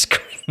computer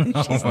screen.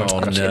 She's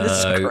touching the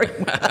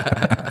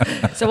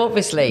screen. So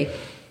obviously,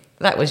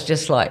 that was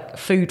just like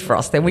food for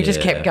us. Then we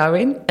just kept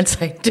going and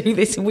saying, do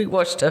this. And we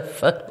watched her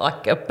for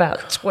like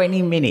about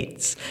 20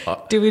 minutes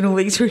doing all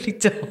these really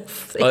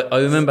tough things. I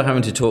remember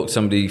having to talk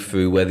somebody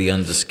through where the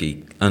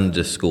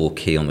underscore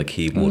key on the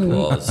keyboard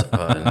was.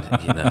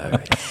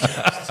 And,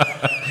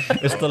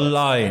 it's the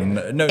line.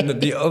 No,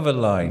 the other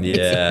line.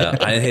 Yeah.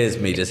 And here's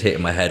me just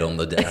hitting my head on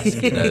the desk.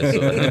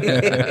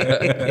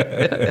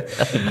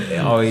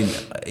 I mean,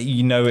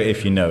 you know it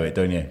if you know it,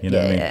 don't you? You know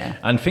what I mean?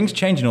 And things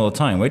changing all the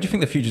time. Where do you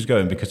think the future's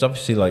going? Because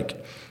obviously,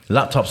 like,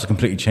 laptops are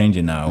completely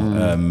changing now.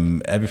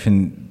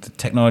 Everything, the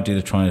technology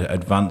they're trying to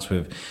advance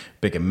with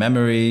bigger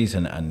memories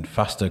and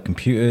faster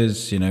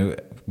computers,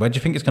 where do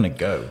you think it's going to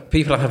go?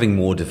 People are having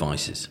more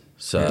devices.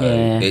 So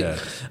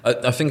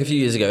I think a few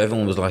years ago,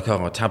 everyone was like,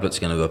 oh, a tablet's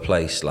going to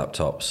replace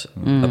laptops.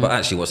 But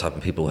actually what's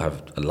happened, people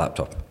have a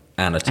laptop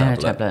and a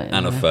tablet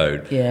and a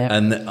phone. Yeah.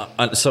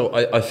 And so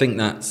I think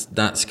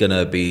that's going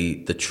to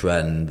be the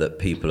trend, that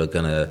people are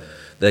going to...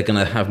 They're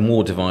going to have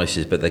more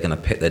devices, but they're going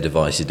to pick their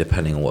devices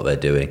depending on what they're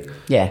doing.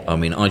 Yeah. I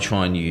mean, I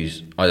try and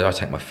use... I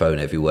take my phone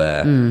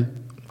everywhere.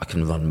 I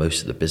can run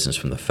most of the business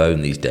from the phone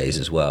these days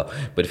as well.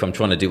 But if I'm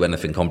trying to do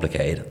anything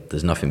complicated,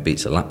 there's nothing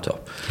beats a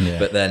laptop. Yeah.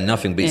 But then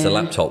nothing beats a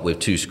laptop with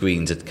two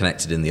screens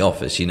connected in the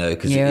office,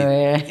 because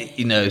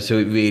so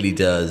it really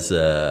does.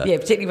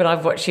 Particularly when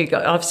I've watched you.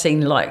 I've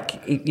seen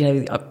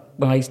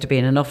when I used to be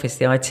in an office,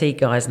 the IT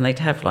guys, and they'd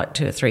have like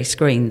 2 or 3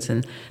 screens,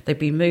 and they'd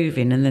be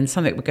moving, and then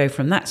something would go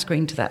from that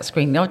screen to that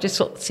screen. I'd just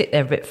sort of sit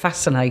there a bit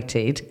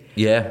fascinated.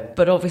 Yeah.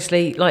 But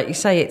obviously, like you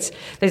say,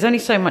 there's only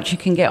so much you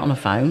can get on a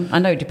phone. I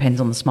know it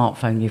depends on the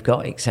smartphone you've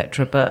got,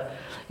 etc. But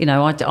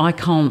I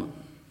can't.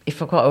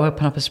 If I've got to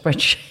open up a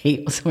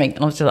spreadsheet or something,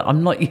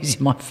 I'm not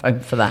using my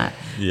phone for that.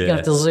 Yes. You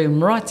have to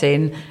zoom right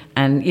in,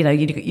 and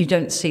you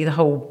don't see the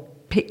whole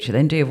picture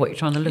then, do you, of what you're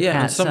trying to look at?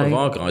 Yeah, and some of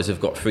our guys have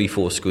got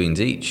 3-4 screens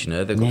each.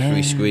 They've got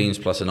 3 screens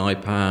plus an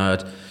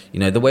iPad.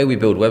 The way we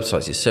build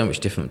websites is so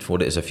much different from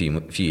what it is a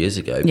few years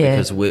ago,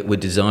 because we're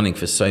designing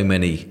for so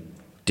many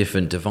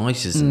different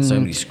devices and so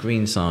many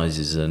screen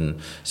sizes and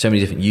so many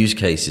different use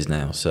cases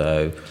now.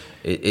 So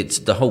it's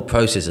the whole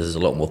process is a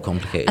lot more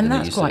complicated. And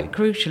that's quite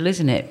crucial,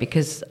 isn't it?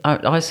 Because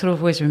I sort of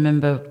always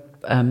remember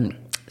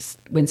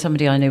when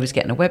somebody I knew was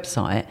getting a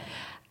website,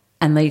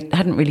 and they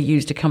hadn't really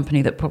used a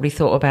company that probably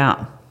thought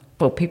about,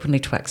 well, people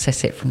need to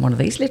access it from one of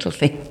these little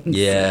things.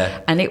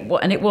 Yeah. And it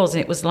was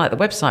like the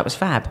website was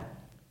fab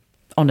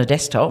on a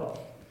desktop.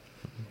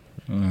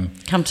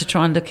 Come to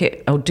try and look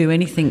at or do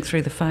anything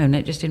through the phone,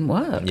 it just didn't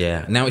work.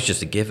 Yeah. Now it's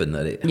just a given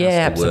that it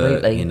has to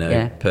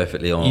work,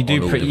 perfectly on. You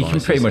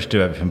can pretty much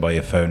do everything by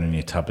your phone and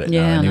your tablet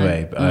now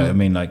anyway. But I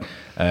mean, like,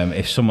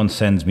 if someone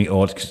sends me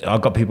audio, cause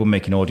I've got people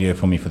making audio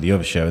for me for the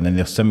other show, and then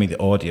they'll send me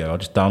the audio. I'll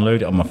just download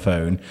it on my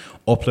phone,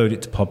 upload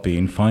it to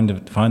Podbean, find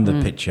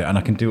the picture, and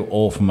I can do it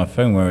all from my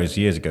phone. Whereas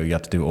years ago, you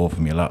had to do it all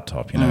from your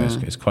laptop.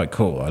 It's quite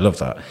cool. I love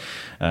that.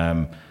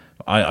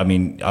 I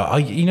mean,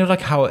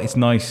 like how it's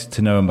nice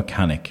to know a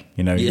mechanic.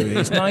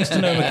 It's nice to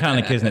know a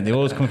mechanic, isn't it? They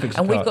always come fix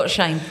the car. And we've got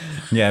Shane.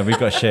 Yeah, we've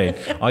got Shane.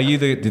 Are you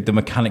the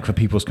mechanic for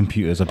people's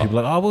computers? Are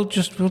people like, we'll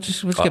just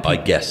get? I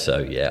guess so.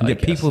 Yeah.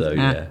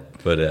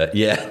 But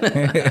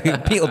yeah.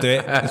 Pete will do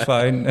it. It's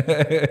fine.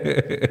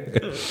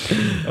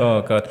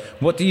 Oh, God.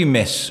 What do you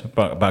miss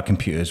about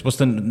computers? What's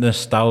the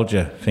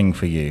nostalgia thing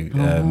for you?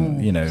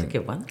 That's a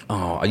good one.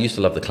 Oh, I used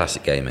to love the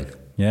classic gaming.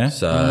 Yeah.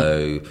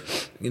 So,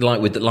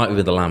 like with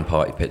the LAN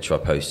party picture I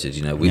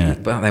posted,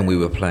 back then we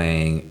were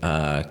playing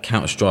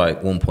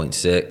Counter-Strike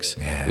 1.6.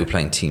 Yeah. We were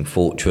playing Team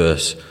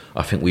Fortress.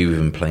 I think we were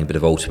even playing a bit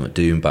of Ultimate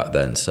Doom back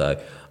then. So,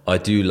 I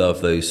do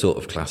love those sort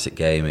of classic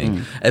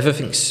gaming.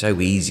 Everything's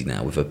so easy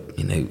now with your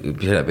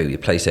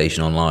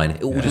PlayStation Online.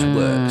 It all just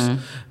works.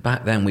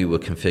 Back then we were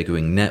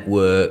configuring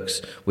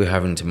networks. We were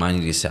having to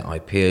manually set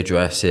IP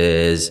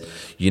addresses.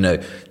 You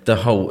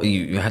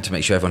had to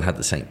make sure everyone had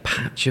the same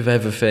patch of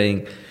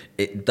everything.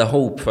 The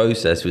whole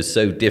process was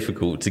so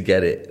difficult to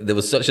get it. There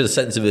was such a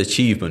sense of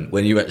achievement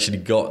when you actually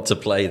got to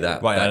play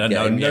that. Right, I don't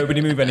know.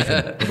 Nobody move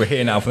anything. We're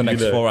here now for the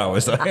next 4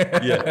 hours.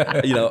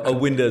 A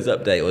Windows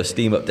update or a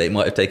Steam update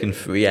might have taken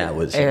 3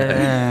 hours.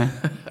 No,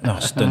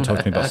 don't talk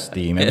to me about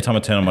Steam. Every time I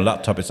turn on my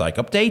laptop, it's like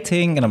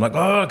updating, and I'm like,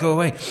 oh, go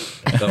away.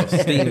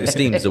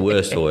 Steam's the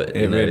worst for it.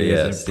 It really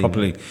is. It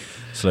probably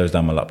slows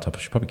down my laptop. I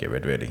should probably get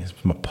rid, really. It's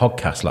my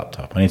podcast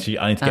laptop. I need to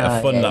get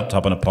a fun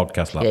laptop and a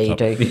podcast laptop.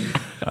 Yeah, you do.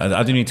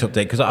 I do need to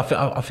update, because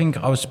I think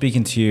I was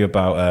speaking to you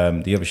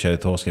about the other show,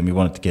 Thorskin. We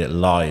wanted to get it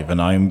live, and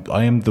I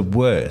am the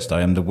worst.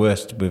 I am the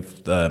worst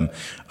with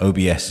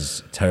OBS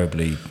is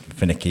terribly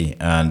finicky,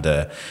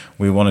 and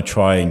we want to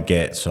try and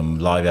get some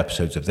live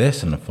episodes of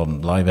this and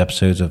from live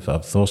episodes of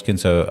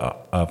Thorskin,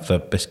 of the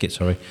Biscuit,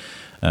 sorry.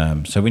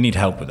 So we need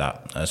help with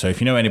that. So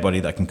if you know anybody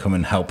that can come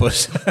and help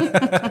us.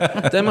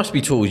 There must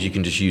be tools you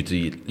can just use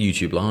the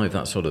YouTube Live,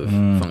 that sort of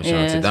functionality.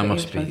 Yeah, that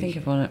must be. I think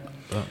about it.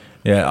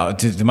 Yeah,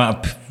 the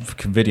amount of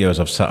videos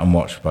I've sat and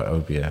watched about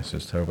OBS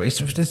is terrible.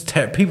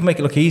 People make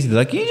it look easy. They're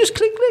like, you just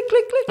click.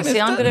 See,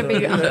 I'm going to be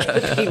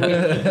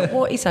with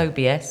what is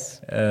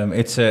OBS?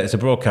 It's a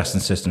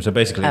broadcasting system. So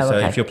basically,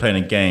 if you're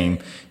playing a game,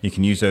 you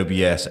can use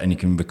OBS and you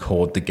can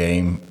record the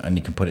game and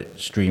you can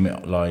stream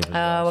it live. As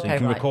well. So you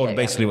can record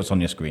basically what's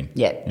on your screen.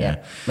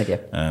 Yeah, with you.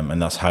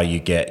 And that's how you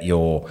get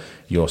your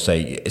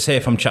say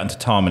if I'm chatting to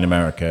Tom in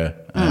America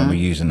and we're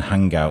using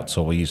Hangouts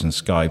or we're using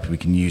Skype, we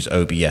can use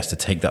OBS to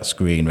take that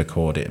screen,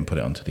 record it, and put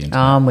it onto the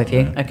internet. I'm with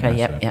you. Okay,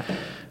 yep.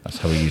 That's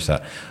how we use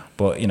that.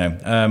 But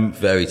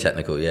very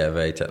technical,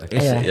 very technical.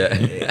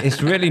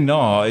 It's really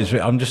not.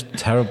 I'm just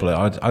terrible.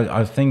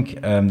 I think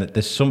that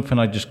there's something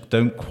I just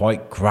don't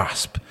quite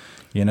grasp.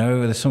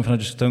 There's something I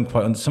just don't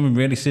quite. Something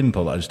really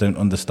simple that I just don't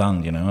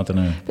understand. I don't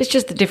know. It's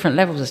just the different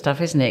levels of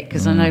stuff, isn't it?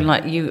 Because I know,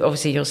 like you,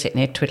 obviously, you're sitting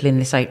here twiddling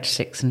this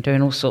H6 and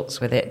doing all sorts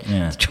with it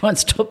to try and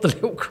stop the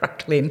little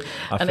crackling.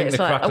 And it's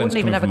like I wouldn't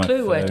even have a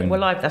clue where.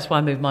 That's why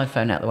I moved my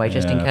phone out of the way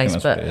just in case.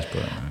 But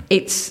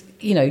it's.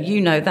 You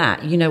know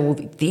that. You know all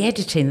the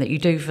editing that you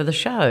do for the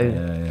show.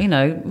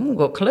 I've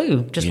got a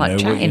clue. Just like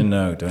chatting.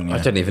 Don't you? I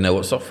don't even know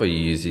what software you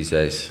use these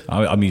days.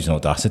 I'm using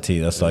Audacity.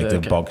 That's like the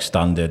bog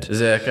standard.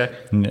 Is it okay?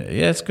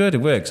 Yeah, it's good. It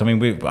works. I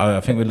mean,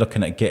 I think we're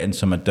looking at getting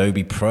some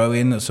Adobe Pro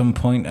in at some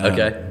point.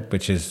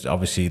 Which is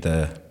obviously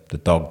the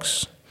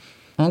dogs.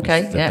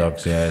 Okay, the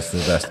dogs, it's the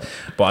best.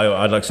 But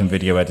I'd like some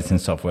video editing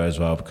software as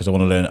well, because I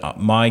want to learn.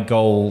 My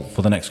goal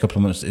for the next couple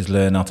of months is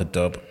learn how to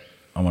dub.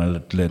 I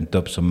want to learn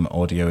dub some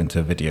audio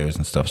into videos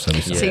and stuff. So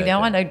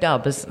now I know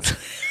dub as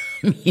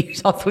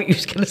I thought you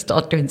was going to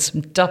start doing some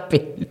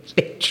dubbing,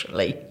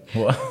 literally.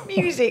 What?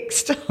 Music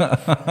stuff.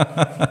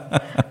 I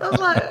was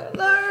like,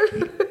 no.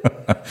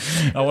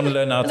 I want to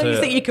learn how to. You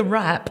think you can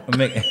rap?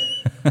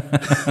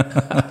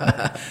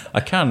 I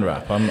can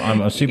rap.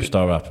 I'm a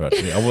superstar rapper,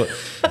 actually.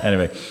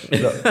 Anyway,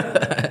 look,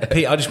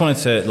 Pete, I just wanted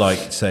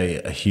to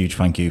say a huge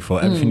thank you for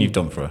everything you've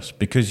done for us,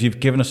 because you've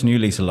given us a new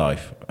lease of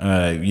life.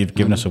 You've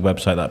given us a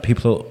website that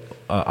people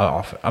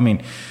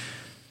that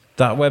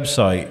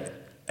website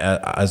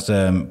has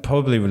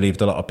probably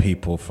relieved a lot of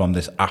people from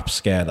this app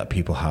scare that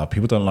people have.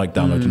 People don't like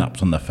downloading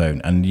apps on their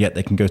phone, and yet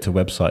they can go to a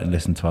website and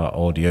listen to our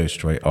audio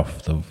straight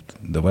off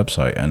the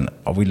website, and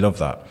we love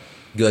that.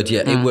 Good,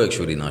 yeah. It works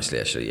really nicely,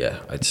 actually. Yeah,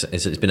 it's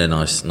been a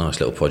nice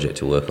little project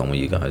to work on with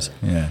you guys.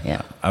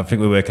 Yeah. I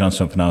think we're working on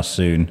something else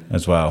soon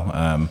as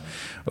well.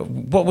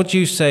 What would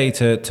you say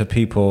to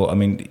people? I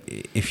mean,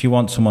 if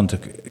someone's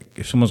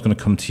going to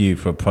come to you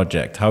for a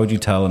project, how would you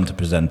tell them to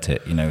present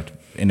it?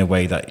 In a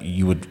way that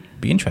you would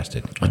be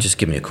interested. Just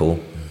give me a call.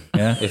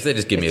 Yeah. If they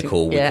just give me a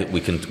call,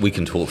 we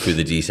can talk through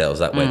the details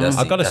that way.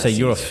 I've got to say,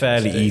 you're a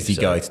fairly easy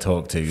guy to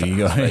talk to.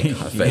 Very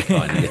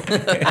kind.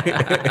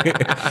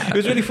 It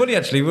was really funny,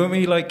 actually, when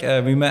we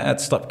met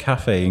at Stop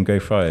Cafe in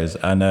Greyfriars,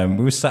 and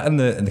we were sat in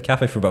the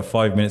cafe for about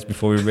 5 minutes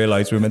before we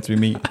realised we were meant to be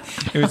meeting.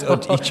 It was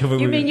each other.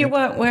 You mean you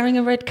weren't wearing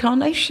a red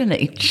carnation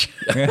each?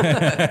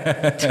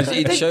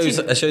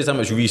 It shows how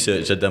much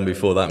research I'd done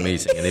before that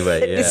meeting.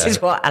 Anyway, yeah. This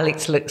is what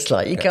Alex looks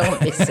like. You can't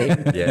miss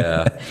him.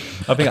 Yeah.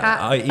 I think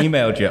I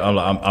emailed you.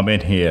 I'm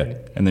in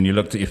here, and then you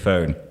looked at your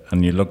phone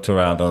and you looked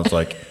around. And I was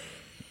like,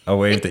 I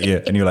waved at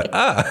you, and you're like,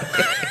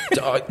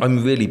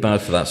 I'm really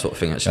bad for that sort of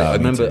thing. Actually, I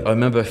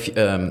remember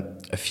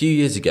a few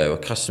years ago, a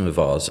customer of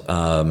ours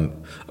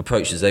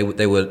approached us. They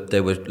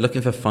were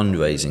looking for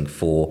fundraising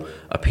for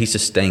a piece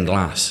of stained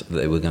glass that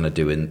they were going to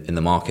do in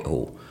the market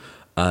hall,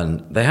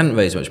 and they hadn't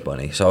raised much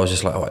money. So I was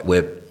just like, all right,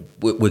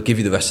 we'll give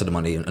you the rest of the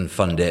money and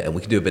fund it, and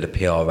we can do a bit of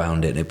PR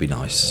around it, and it'd be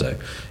nice. So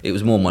it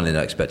was more money than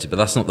I expected, but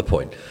that's not the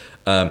point.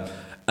 And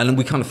then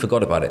we kind of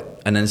forgot about it.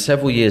 And then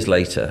several years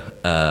later,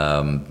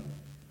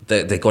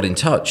 they got in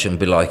touch and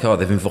be like, oh,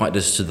 they've invited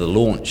us to the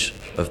launch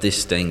of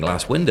this stained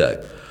glass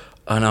window.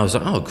 And I was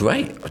like, oh,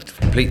 great. I'd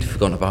completely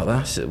forgotten about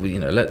that. So,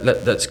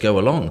 let's go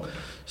along.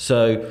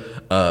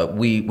 So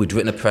we'd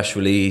written a press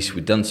release.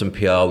 We'd done some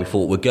PR. We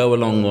thought we'd go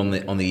along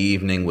on the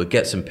evening. We'd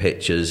get some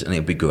pictures, and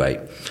it'd be great.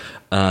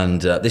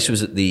 And this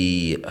was at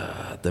the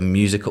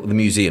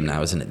museum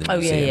now, isn't it? The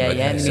museum,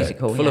 the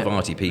musical. Full of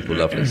arty people,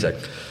 lovely. So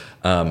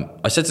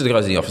I said to the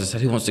guys in the office, I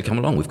said, who wants to come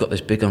along? We've got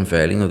this big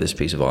unveiling of this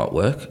piece of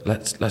artwork.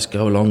 Let's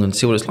go along and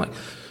see what it's like.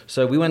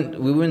 So we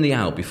were in the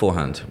Owl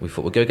beforehand. We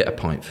thought we'd go get a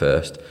pint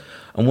first.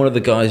 And one of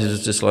the guys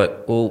was just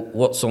like, well,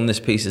 what's on this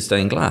piece of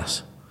stained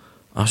glass?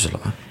 I was just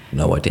like,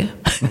 no idea.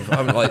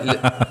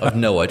 I've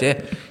no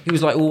idea. He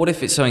was like, well, what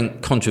if it's something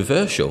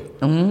controversial?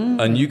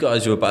 And you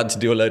guys are about to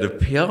do a load of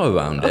PR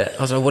around it.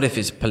 I was like, what if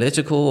it's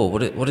political? Or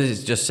what if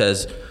it just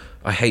says,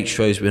 I hate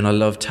Shrewsbury and I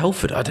love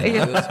Telford? I don't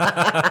know.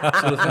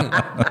 Sort of thing.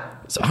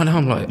 So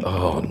I'm like,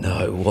 oh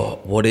no,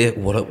 what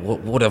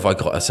have I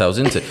got ourselves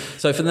into?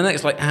 So for the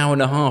next hour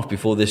and a half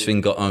before this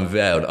thing got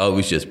unveiled, I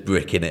was just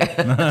bricking it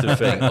to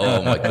think,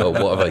 oh my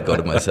God, what have I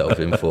got myself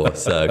in for?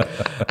 So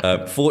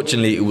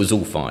fortunately, it was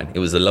all fine. It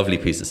was a lovely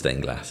piece of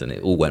stained glass and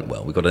it all went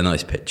well. We got a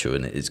nice picture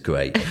and it's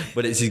great.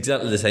 But it's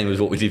exactly the same as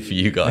what we did for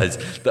you guys,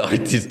 that I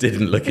just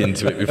didn't look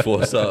into it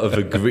before sort of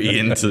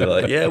agreeing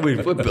to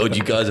we'll build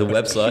you guys a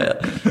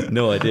website.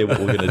 No idea what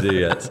we're going to do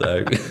yet.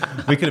 So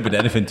we could have been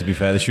anything, to be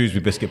fair. The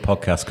Shrewsbury Biscuit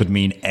podcast could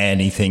mean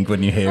anything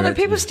when you hear it.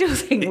 People still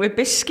think we're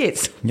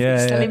biscuits.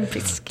 Selling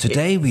biscuits.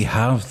 Today we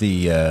have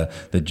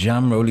the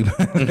jam roly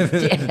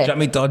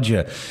jammy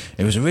Dodger.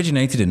 It was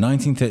originated in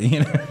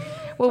 1930.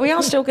 Well, we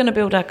are still going to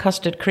build our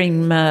custard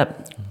cream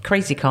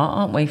crazy cart,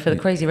 aren't we, for the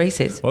crazy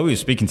races? Well, we were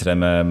speaking to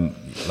them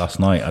last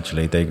night.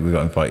 Actually, we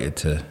got invited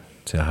to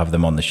have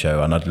them on the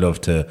show, and I'd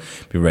love to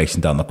be racing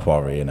down the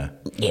quarry.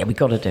 Yeah, we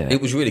got to do it.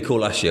 It was really cool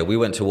last year. We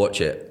went to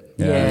watch it.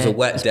 Yeah. It was a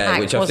wet day,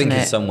 packed, which I think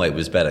in some way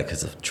was better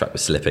because the track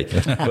was slippy.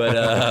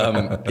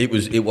 But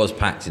it was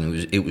packed, and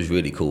it was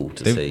really cool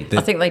to see.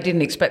 I think they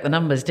didn't expect the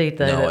numbers, did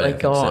they? No, that they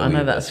got. So. I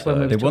know that's when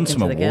we were They won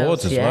some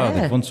awards as well.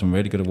 They've won some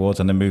really good awards,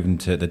 and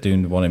they're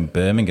doing one in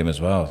Birmingham as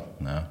well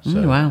now.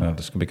 So wow,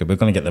 that's gonna be good. We're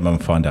going to get them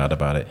and find out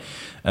about it.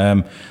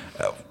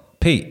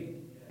 Pete,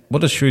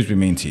 what does Shrewsbury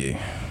mean to you?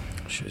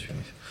 Shrewsbury.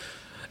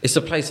 It's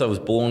a place I was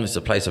born. It's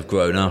a place I've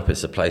grown up.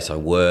 It's a place I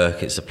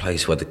work. It's a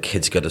place where the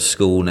kids go to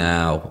school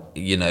now.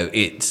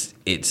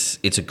 It's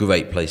a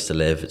great place to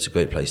live. It's a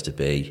great place to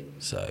be.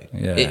 So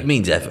it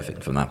means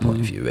everything from that point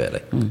of view,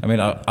 really. I mean,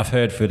 I've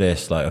heard for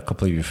this a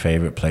couple of your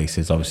favourite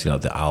places. Obviously,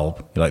 the Owl.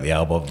 You like the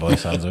Owl by the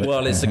sounds of it.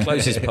 Well, it's the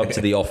closest pub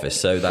to the office,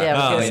 so that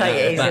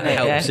that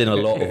helps in a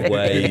lot of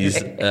ways.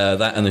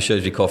 That and the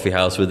Shrewsbury Coffee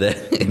House were there.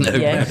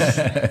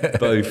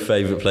 Both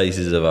favourite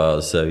places of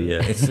ours. So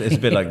yeah, it's a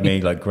bit like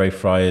me, like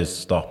Greyfriars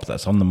stop.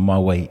 That's on my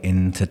way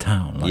into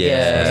town.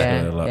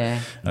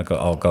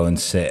 I'll go and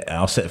sit.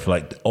 I'll sit for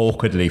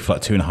awkwardly for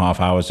 2.5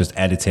 hours just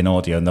editing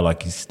audio, and they're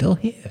like, "He's still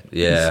here."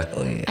 Yeah.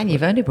 And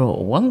you've only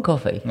brought one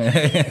coffee.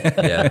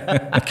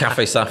 Yeah.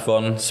 Cafe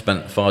Saffron,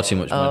 spent far too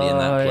much money in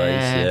that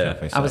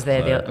place. Yeah. I was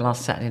there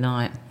last Saturday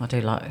night. I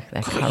do like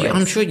their curries.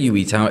 I'm sure you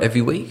eat out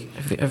every week.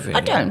 Every I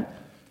don't.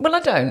 Well,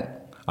 I don't.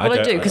 Well,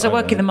 I do because I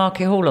work in the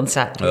Market Hall on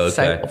Saturday,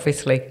 so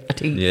obviously I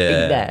do eat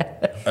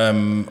there.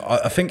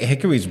 I think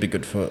Hickory's would be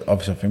good for.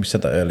 Obviously, I think we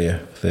said that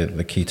earlier.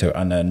 The keto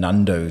and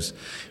Nando's.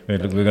 We're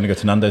going to go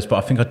to Nando's,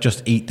 but I think I'd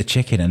just eat the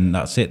chicken and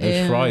that's it.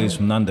 Those fries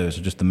from Nando's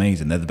are just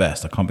amazing. They're the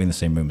best. I can't be in the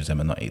same room as them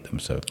and not eat them.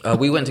 So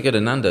we went to go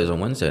to Nando's on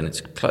Wednesday and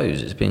it's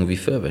closed. It's being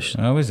refurbished.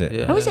 Oh, is it?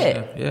 Yeah. Oh, is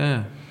it?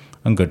 Yeah.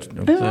 And good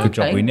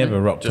job. We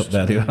never rocked up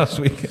there last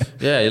week.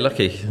 Yeah, you're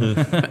lucky.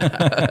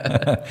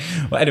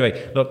 Well,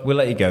 anyway, look, we'll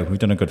let you go. We've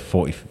done a good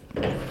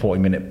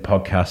 40-minute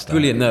podcast.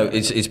 Brilliant. No,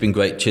 it's been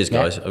great. Cheers,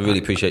 guys. I really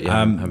appreciate you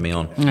having me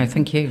on. No,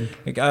 thank you.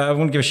 I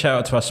want to give a shout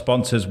out to our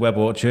sponsors, Web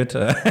Orchard.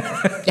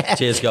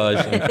 Cheers,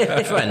 guys.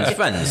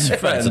 Friends of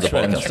the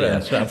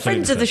podcast.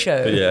 Friends of the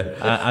show.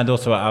 Yeah. And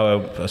also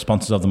our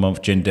sponsors of the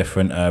month, Gin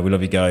Different. We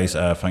love you guys.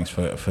 Thanks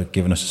for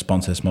giving us a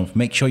sponsor this month.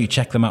 Make sure you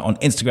check them out on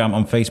Instagram,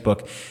 on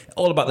Facebook.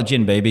 All about the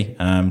gin, baby.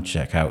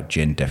 Check out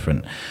Gin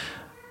Different.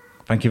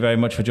 Thank you very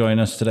much for joining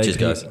us today. Cheers,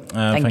 guys.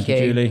 Thank you,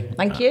 Julie.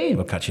 Thank you.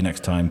 We'll catch you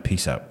next time.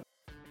 Peace out.